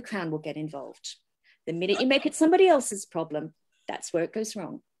 That's where the crown will get involved. The minute you make it somebody else's problem, that's where it goes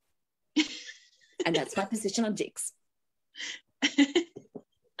wrong. And that's my position on dicks.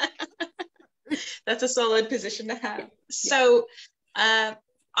 That's a solid position to have. So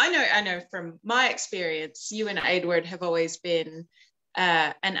I know from my experience, you and Edward have always been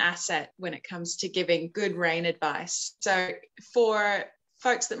an asset when it comes to giving good reign advice. So for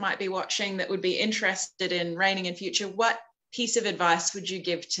folks that might be watching that would be interested in reigning in future, what piece of advice would you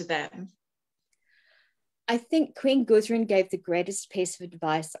give to them? I think Queen Gudrun gave the greatest piece of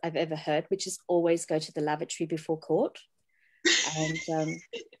advice I've ever heard, which is always go to the lavatory before court. And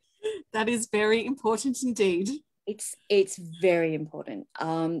that is very important indeed. It's very important.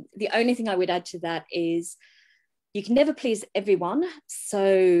 The only thing I would add to that is you can never please everyone,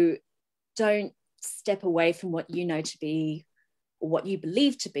 so don't step away from what you know to be, or what you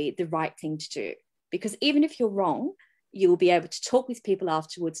believe to be, the right thing to do. Because even if you're wrong, you'll be able to talk with people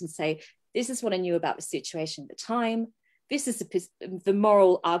afterwards and say, this is what I knew about the situation at the time. This is the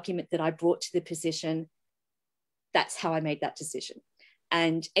moral argument that I brought to the position. That's how I made that decision.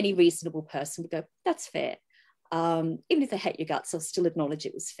 And any reasonable person would go, that's fair. Even if they hate your guts, they'll still acknowledge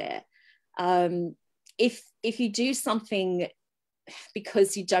it was fair. If you do something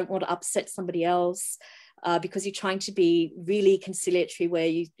because you don't want to upset somebody else, because you're trying to be really conciliatory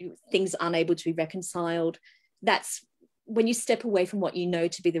where things aren't able to be reconciled, that's when you step away from what you know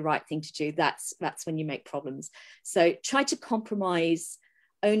to be the right thing to do. That's when you make problems. So try to compromise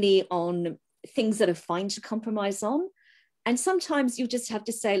only on things that are fine to compromise on. And sometimes you just have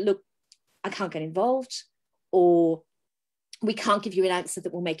to say, look, I can't get involved, or we can't give you an answer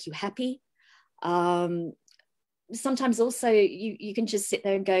that will make you happy. Sometimes also you can just sit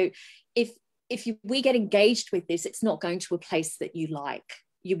there and go, if we get engaged with this, it's not going to a place that you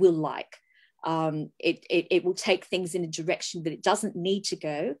will like. It will take things in a direction that it doesn't need to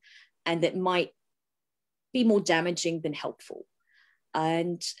go, and that might be more damaging than helpful.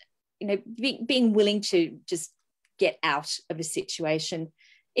 And, being willing to just get out of a situation.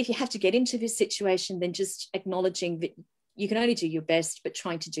 If you have to get into this situation, then just acknowledging that you can only do your best, but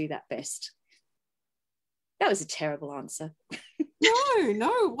trying to do that best. That was a terrible answer. No,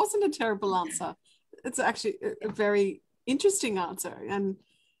 it wasn't a terrible answer. It's actually a very interesting answer, and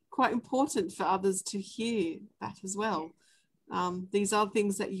quite important for others to hear that as well. These are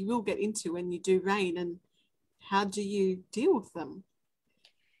things that you will get into when you do reign, and how do you deal with them?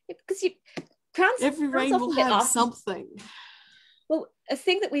 Because every reign will have something. Well, a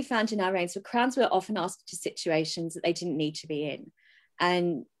thing that we found in our reigns were crowns were often asked to situations that they didn't need to be in.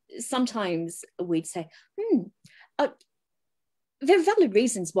 And sometimes we'd say, there are valid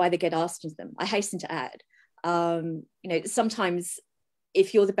reasons why they get asked of them, I hasten to add. Sometimes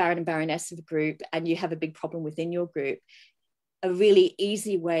if you're the Baron and Baroness of a group and you have a big problem within your group, a really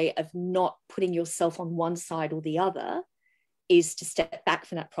easy way of not putting yourself on one side or the other is to step back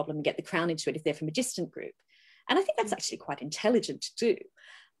from that problem and get the crown into it if they're from a distant group. And I think that's actually quite intelligent to do,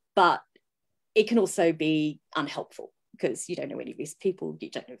 but it can also be unhelpful because you don't know any of these people, you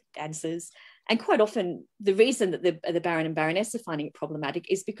don't know answers. And quite often the reason that the Baron and Baroness are finding it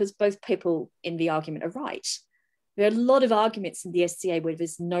problematic is because both people in the argument are right. There are a lot of arguments in the SCA where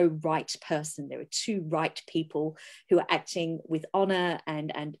there's no right person. There are two right people who are acting with honour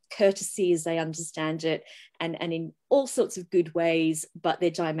and courtesy as they understand it, and in all sorts of good ways, but they're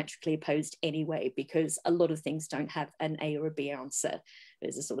diametrically opposed anyway, because a lot of things don't have an A or a B answer.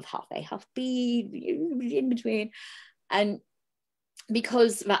 There's a sort of half A, half B in between. And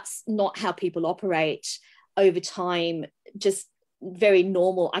because that's not how people operate over time, just very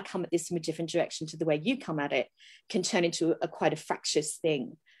normal, I come at this from a different direction to the way you come at it, can turn into quite a fractious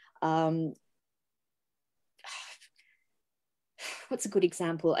thing. What's a good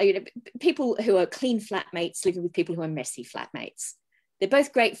example? People who are clean flatmates living with people who are messy flatmates. They're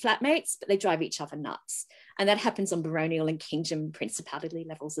both great flatmates, but they drive each other nuts. And that happens on baronial and kingdom principality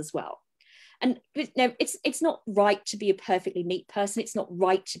levels as well. And it's not right to be a perfectly neat person. It's not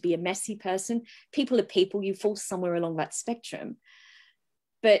right to be a messy person. People are people. You fall somewhere along that spectrum.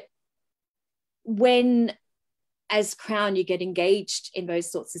 But when, as Crown, you get engaged in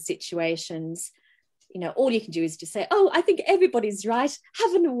those sorts of situations, all you can do is just say, oh, I think everybody's right.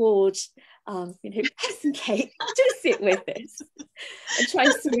 Have an award. Have some cake. Do sit with it. And try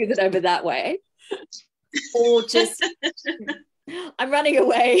and smooth it over that way. Or just... I'm running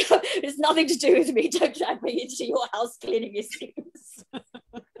away. It's nothing to do with me. Don't drag me into your house cleaning issues.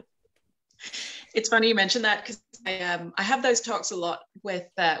 It's funny you mentioned that, because I have those talks a lot with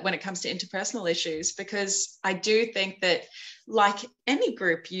when it comes to interpersonal issues, because I do think that, like any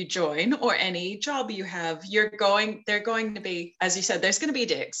group you join or any job you have, they're going to be, as you said, there's going to be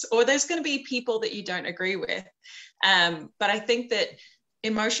dicks, or there's going to be people that you don't agree with. But I think that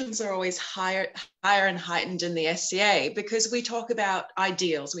emotions are always higher and heightened in the SCA, because we talk about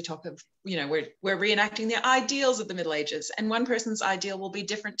ideals. We talk of, we're reenacting the ideals of the Middle Ages, and one person's ideal will be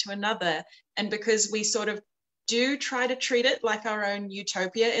different to another. And because we sort of do try to treat it like our own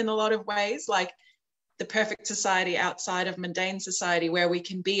utopia in a lot of ways, like the perfect society outside of mundane society, where we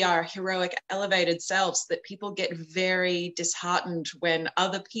can be our heroic, elevated selves, that people get very disheartened when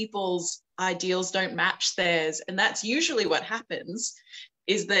other people's ideals don't match theirs. And that's usually what happens,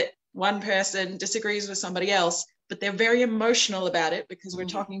 is that one person disagrees with somebody else, but they're very emotional about it because we're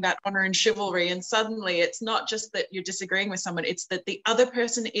talking about honor and chivalry. And suddenly it's not just that you're disagreeing with someone, it's that the other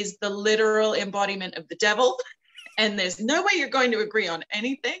person is the literal embodiment of the devil. And there's no way you're going to agree on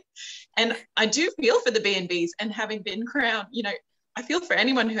anything. And I do feel for the B&Bs, and having been crowned, you know, I feel for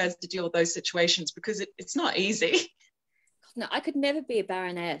anyone who has to deal with those situations, because it's not easy. No, I could never be a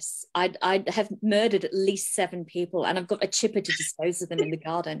baroness. I'd have murdered at least 7 people, and I've got a chipper to dispose of them in the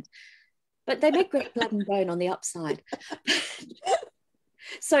garden. But they make great blood and bone on the upside.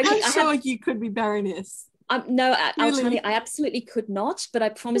 So I'm sure you could be baroness. No, I'll Really? tell you, I absolutely could not, but I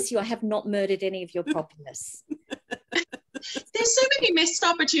promise you I have not murdered any of your populace. There's so many missed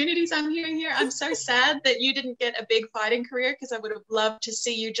opportunities I'm hearing here. I'm so sad that you didn't get a big fighting career, because I would have loved to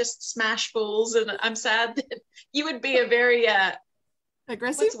see you just smash fools. And I'm sad that you would be a very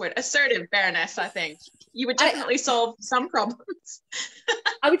Aggressive? what's the word? Assertive baroness, I think. You would definitely solve some problems.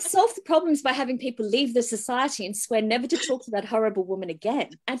 I would solve the problems by having people leave the society and swear never to talk to that horrible woman again.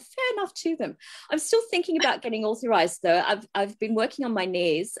 And fair enough to them. I'm still thinking about getting authorized, though. I've been working on my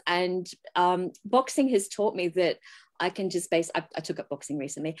knees, and boxing has taught me that I can just I took up boxing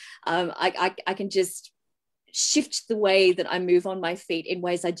recently. I can just shift the way that I move on my feet in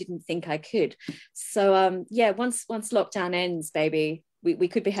ways I didn't think I could. So yeah, once lockdown ends, baby, we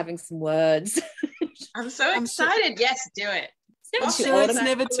could be having some words. I'm so excited. Yes, do it. It's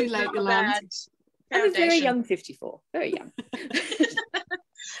never too late, Yolande. I'm a very young 54, very young.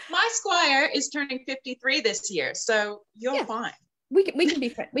 My squire is turning 53 this year, so you're fine. We can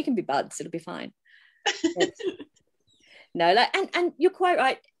be buds. It'll be fine. No, and you're quite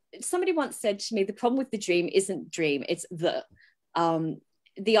right. Somebody once said to me, the problem with the dream isn't dream, it's the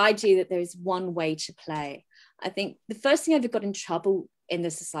idea that there is one way to play. I think the first thing I ever got in trouble in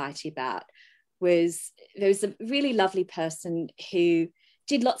the society about was, there was a really lovely person who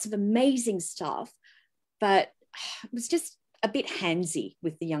did lots of amazing stuff, but was just a bit handsy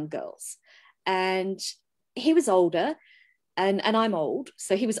with the young girls. And he was older, and I'm old,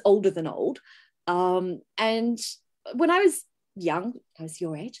 so he was older than old. And when I was young, I was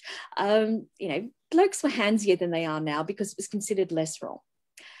your age, you know, blokes were handsier than they are now because it was considered less wrong.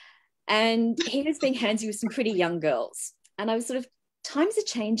 And he was being handsy with some pretty young girls. And I was sort of, times are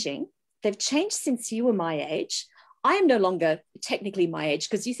changing. They've changed since you were my age. I am no longer technically my age,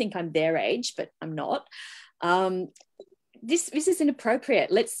 because you think I'm their age, but I'm not. This is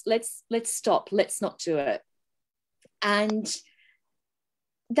inappropriate. Let's stop. Let's not do it. And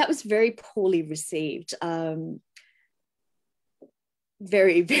that was very poorly received.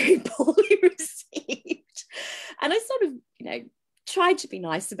 Very, very poorly received. And I sort of, you know, tried to be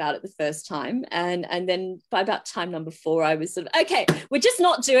nice about it the first time. And then by about time number 4, I was sort of, okay, we're just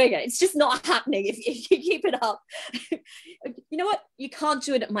not doing it. It's just not happening if you keep it up. You know what? You can't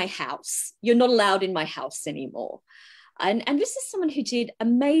do it at my house. You're not allowed in my house anymore. And this is someone who did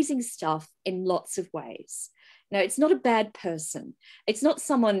amazing stuff in lots of ways. No, it's not a bad person. It's not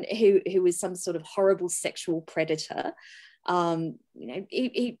someone who was some sort of horrible sexual predator. You know,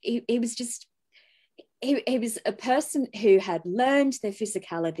 he was just, he was a person who had learned their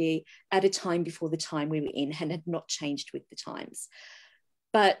physicality at a time before the time we were in and had not changed with the times.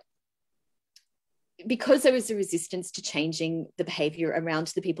 But because there was a resistance to changing the behavior around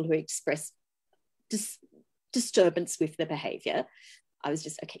the people who expressed disturbance with the behavior, I was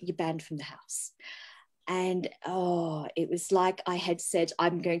just, okay, you're banned from the house. And it was like I had said,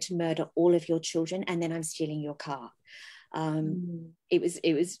 I'm going to murder all of your children, and then I'm stealing your car. It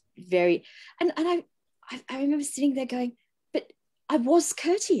was very, and I remember sitting there going, but I was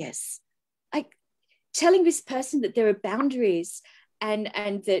courteous, like telling this person that there are boundaries and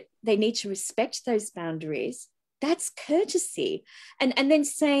that they need to respect those boundaries. That's courtesy. And then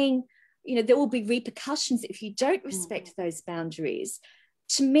saying, you know, there will be repercussions if you don't respect those boundaries.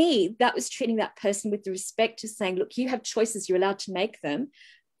 To me, that was treating that person with the respect of saying, look, you have choices, you're allowed to make them,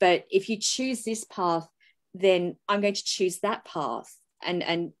 but if you choose this path, then I'm going to choose that path.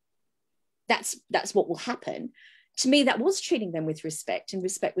 And that's what will happen. To me, that was treating them with respect, and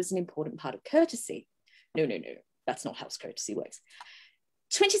respect was an important part of courtesy. No, that's not how courtesy works.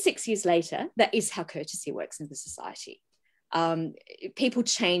 26 years later, that is how courtesy works in the society. People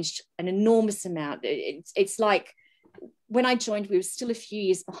changed an enormous amount. It's like when I joined, we were still a few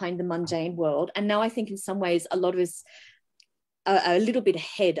years behind the mundane world. And now I think in some ways, a lot of us are a little bit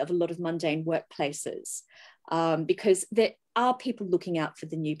ahead of a lot of mundane workplaces, because there are people looking out for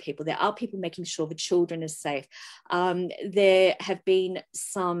the new people. There are people making sure the children are safe. There have been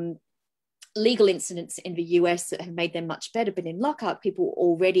some legal incidents in the US that have made them much better. But in Lochac, people were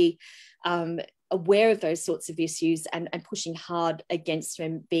already aware of those sorts of issues and pushing hard against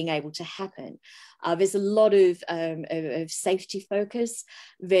them being able to happen. There's a lot of safety focus.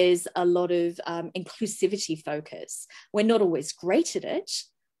 There's a lot of inclusivity focus. We're not always great at it,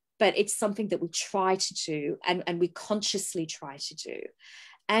 but it's something that we try to do and we consciously try to do.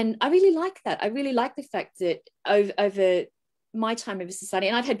 And I really like that. I really like the fact that over my time of society,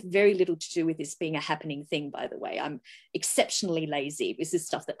 and I've had very little to do with this being a happening thing, by the way. I'm exceptionally lazy. This is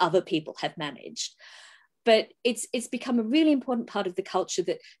stuff that other people have managed. But it's become a really important part of the culture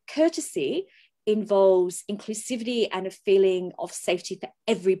that courtesy involves inclusivity and a feeling of safety for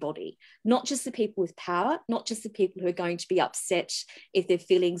everybody, not just the people with power, not just the people who are going to be upset if their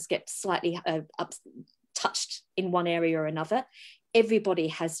feelings get slightly touched in one area or another. Everybody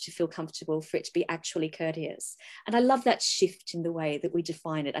has to feel comfortable for it to be actually courteous. And I love that shift in the way that we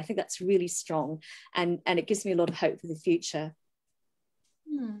define it. I think that's really strong, and it gives me a lot of hope for the future.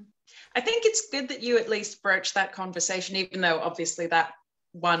 I think it's good that you at least broached that conversation, even though obviously that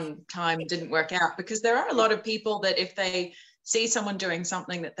one time didn't work out, because there are a lot of people that if they see someone doing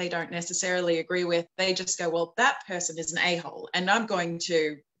something that they don't necessarily agree with, they just go, well, that person is an a-hole and I'm going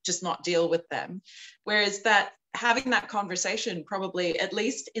to just not deal with them. Whereas that having that conversation probably at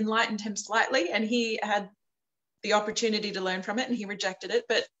least enlightened him slightly, and he had the opportunity to learn from it and he rejected it.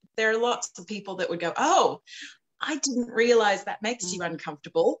 But there are lots of people that would go, oh, I didn't realize that makes you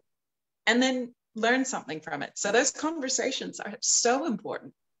uncomfortable, and then learn something from it. So those conversations are so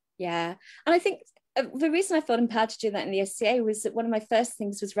important. Yeah. And I think the reason I felt empowered to do that in the SCA was that one of my first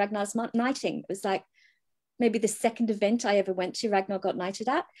things was Ragnar's knighting. It was like maybe the second event I ever went to, Ragnar got knighted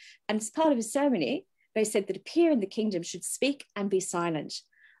at. And as part of his ceremony, they said that a peer in the kingdom should speak and be silent.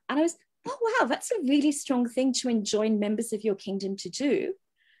 And I was, oh, wow, that's a really strong thing to enjoin members of your kingdom to do.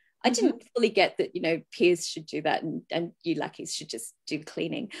 I didn't fully get that, you know, peers should do that and you lackeys should just do the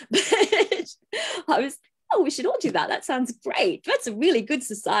cleaning. But I was, oh, we should all do that. That sounds great. That's a really good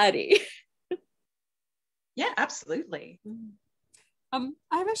society. Yeah, absolutely. I've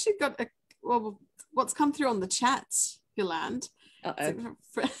actually got what's come through on the chat, Yolande.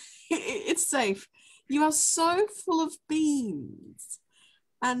 It's safe. You are so full of beans.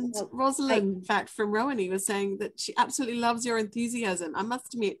 And Rosalind, in fact, from Rowaney was saying that she absolutely loves your enthusiasm. I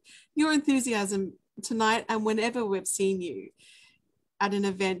must admit, your enthusiasm tonight and whenever we've seen you at an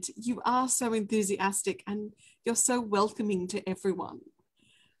event, you are so enthusiastic and you're so welcoming to everyone.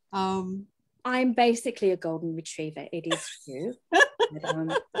 I'm basically a golden retriever. It is true.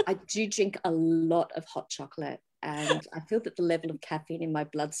 But, I do drink a lot of hot chocolate, and I feel that the level of caffeine in my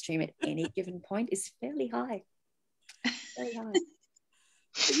bloodstream at any given point is fairly high. Very high.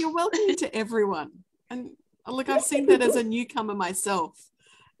 But you're welcoming to everyone. And look, I've seen that as a newcomer myself,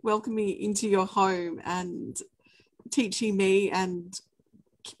 welcoming into your home and teaching me and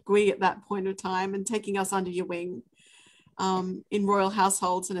Gui at that point of time and taking us under your wing in royal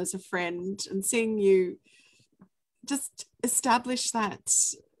households and as a friend, and seeing you just establish that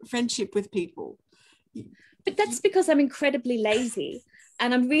friendship with people. But that's because I'm incredibly lazy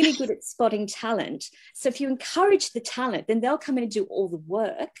and I'm really good at spotting talent. So if you encourage the talent, then they'll come in and do all the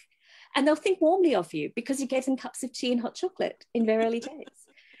work and they'll think warmly of you because you gave them cups of tea and hot chocolate in their early days.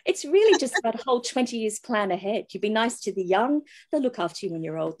 It's really just about a whole 20 years plan ahead. You be nice to the young, they'll look after you when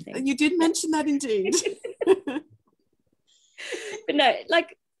you're old. You did mention that indeed. But no,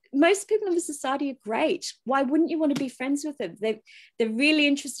 like most people in the society are great. Why wouldn't you want to be friends with them? They're really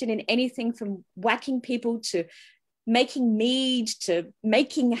interested in anything from whacking people to making mead to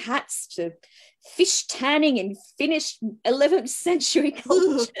making hats to fish tanning in Finnish 11th century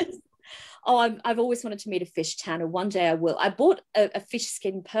cultures. Oh, I've always wanted to meet a fish tanner. One day I will. I bought a fish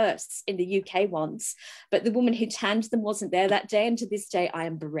skin purse in the UK once, but the woman who tanned them wasn't there that day, and to this day I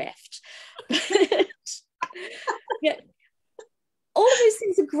am bereft. Yeah. All of those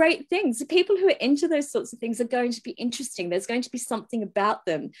things are great things. The people who are into those sorts of things are going to be interesting. There's going to be something about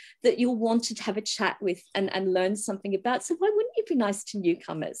them that you'll want to have a chat with and learn something about. So why wouldn't you be nice to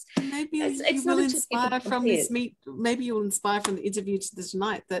newcomers? Maybe you will inspire from this meet. Maybe you'll inspire from the interview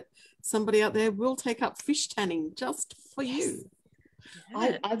tonight that somebody out there will take up fish tanning just for you.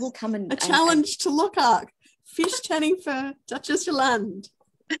 I will come and... A challenge to Lochac. Fish tanning for Duchess Yolande.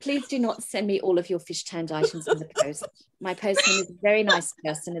 Please do not send me all of your fish tanned items in the post. My postman is a very nice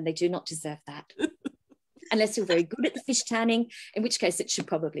person and they do not deserve that. Unless you're very good at the fish tanning, in which case it should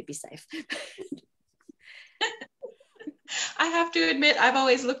probably be safe. I have to admit, I've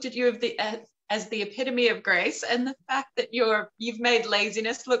always looked at you as the epitome of grace, and the fact that you've made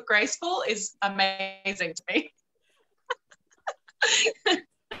laziness look graceful is amazing to me.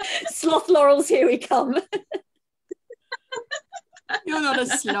 Sloth laurels, here we come. You're not a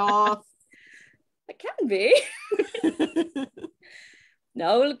sloth. I can be.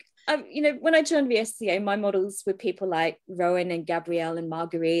 No, look, when I joined the SCA, my models were people like Rowan and Gabrielle and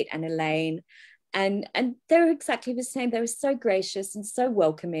Marguerite and Elaine. And they were exactly the same. They were so gracious and so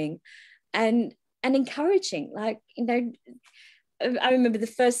welcoming and encouraging. Like, I remember the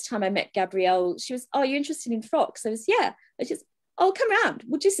first time I met Gabrielle, she was, oh, you're interested in frocks? I was, yeah. I just, oh, come around,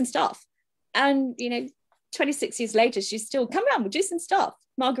 we'll do some stuff. And, 26 years later, she's still, come around, we'll do some stuff.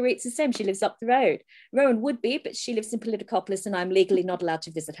 Marguerite's the same, she lives up the road. Rowan would be, but she lives in Politicopolis and I'm legally not allowed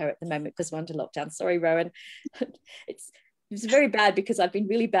to visit her at the moment because we're under lockdown. Sorry, Rowan. It's very bad because I've been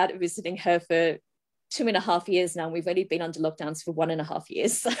really bad at visiting her for 2.5 years now. And we've only been under lockdowns for 1.5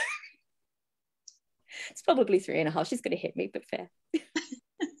 years. So it's probably 3.5. She's going to hit me, but fair.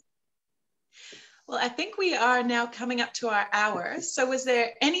 Well, I think we are now coming up to our hour. So was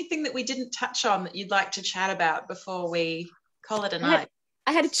there anything that we didn't touch on that you'd like to chat about before we call it a night?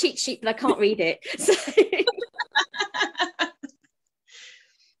 I had a cheat sheet, but I can't read it. So.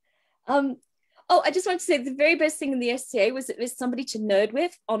 I just want to say the very best thing in the SCA was that there's somebody to nerd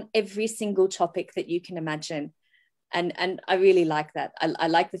with on every single topic that you can imagine. And I really like that. I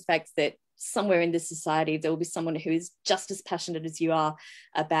like the fact that somewhere in this society, there will be someone who is just as passionate as you are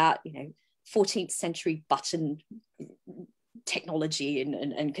about, 14th century button technology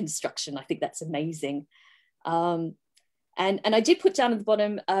and construction. I think that's amazing. And I did put down at the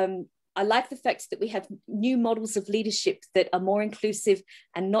bottom, I like the fact that we have new models of leadership that are more inclusive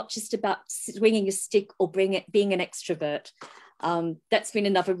and not just about swinging a stick or being an extrovert. That's been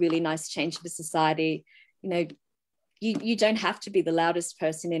another really nice change for society. You don't have to be the loudest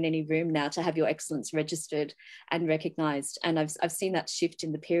person in any room now to have your excellence registered and recognised. And I've seen that shift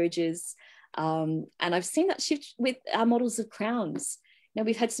in the peerages. And I've seen that shift with our models of crowns.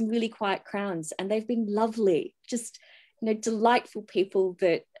 We've had some really quiet crowns and they've been lovely, just, delightful people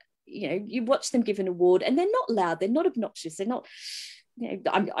that, you watch them give an award and they're not loud, they're not obnoxious, they're not,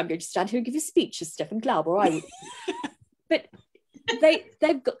 I'm going to stand here and give a speech as Stefan Glauber, I would. But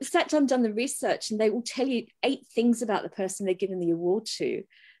they've sat down, done the research, and they will tell you 8 things about the person they're giving the award to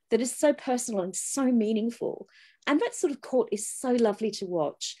that is so personal and so meaningful. And that sort of court is so lovely to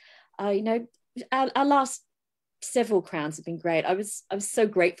watch. Our last several crowns have been great. I was so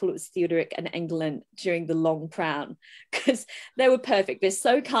grateful it was Theodoric and England during the long crown because they were perfect. They're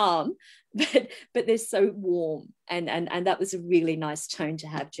so calm, but they're so warm. And that was a really nice tone to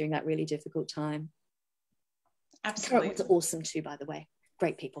have during that really difficult time. Absolutely. Current ones are awesome too, by the way.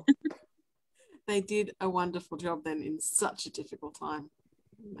 Great people. They did a wonderful job then in such a difficult time.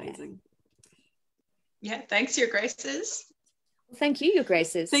 Amazing. Yeah, thanks, Your Graces. Well, thank you, Your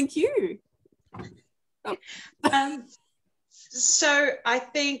Graces. Thank you. Oh. So I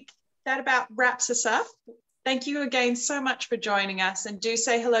think that about wraps us up. Thank you again so much for joining us, and do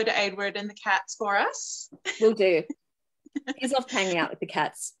say hello to Edward and the cats for us. Will do. He's off hanging out with the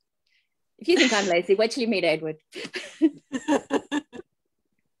cats. If you think I'm lazy, wait till you meet Edward.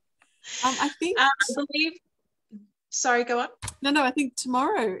 I think I believe, sorry, go on. No, I think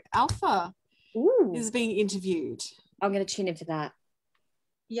tomorrow Alpha is being interviewed. I'm going to tune in for that.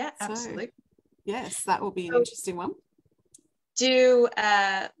 Yeah, absolutely. Yes, that will be an interesting one. Do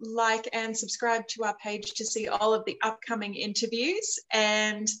like and subscribe to our page to see all of the upcoming interviews.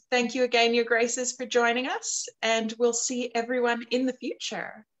 And thank you again, Your Graces, for joining us. And we'll see everyone in the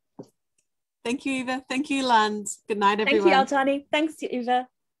future. Thank you, Eva. Thank you, Yolande. Good night, everyone. Thank you, Altani. Thanks, Eva.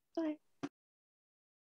 Bye.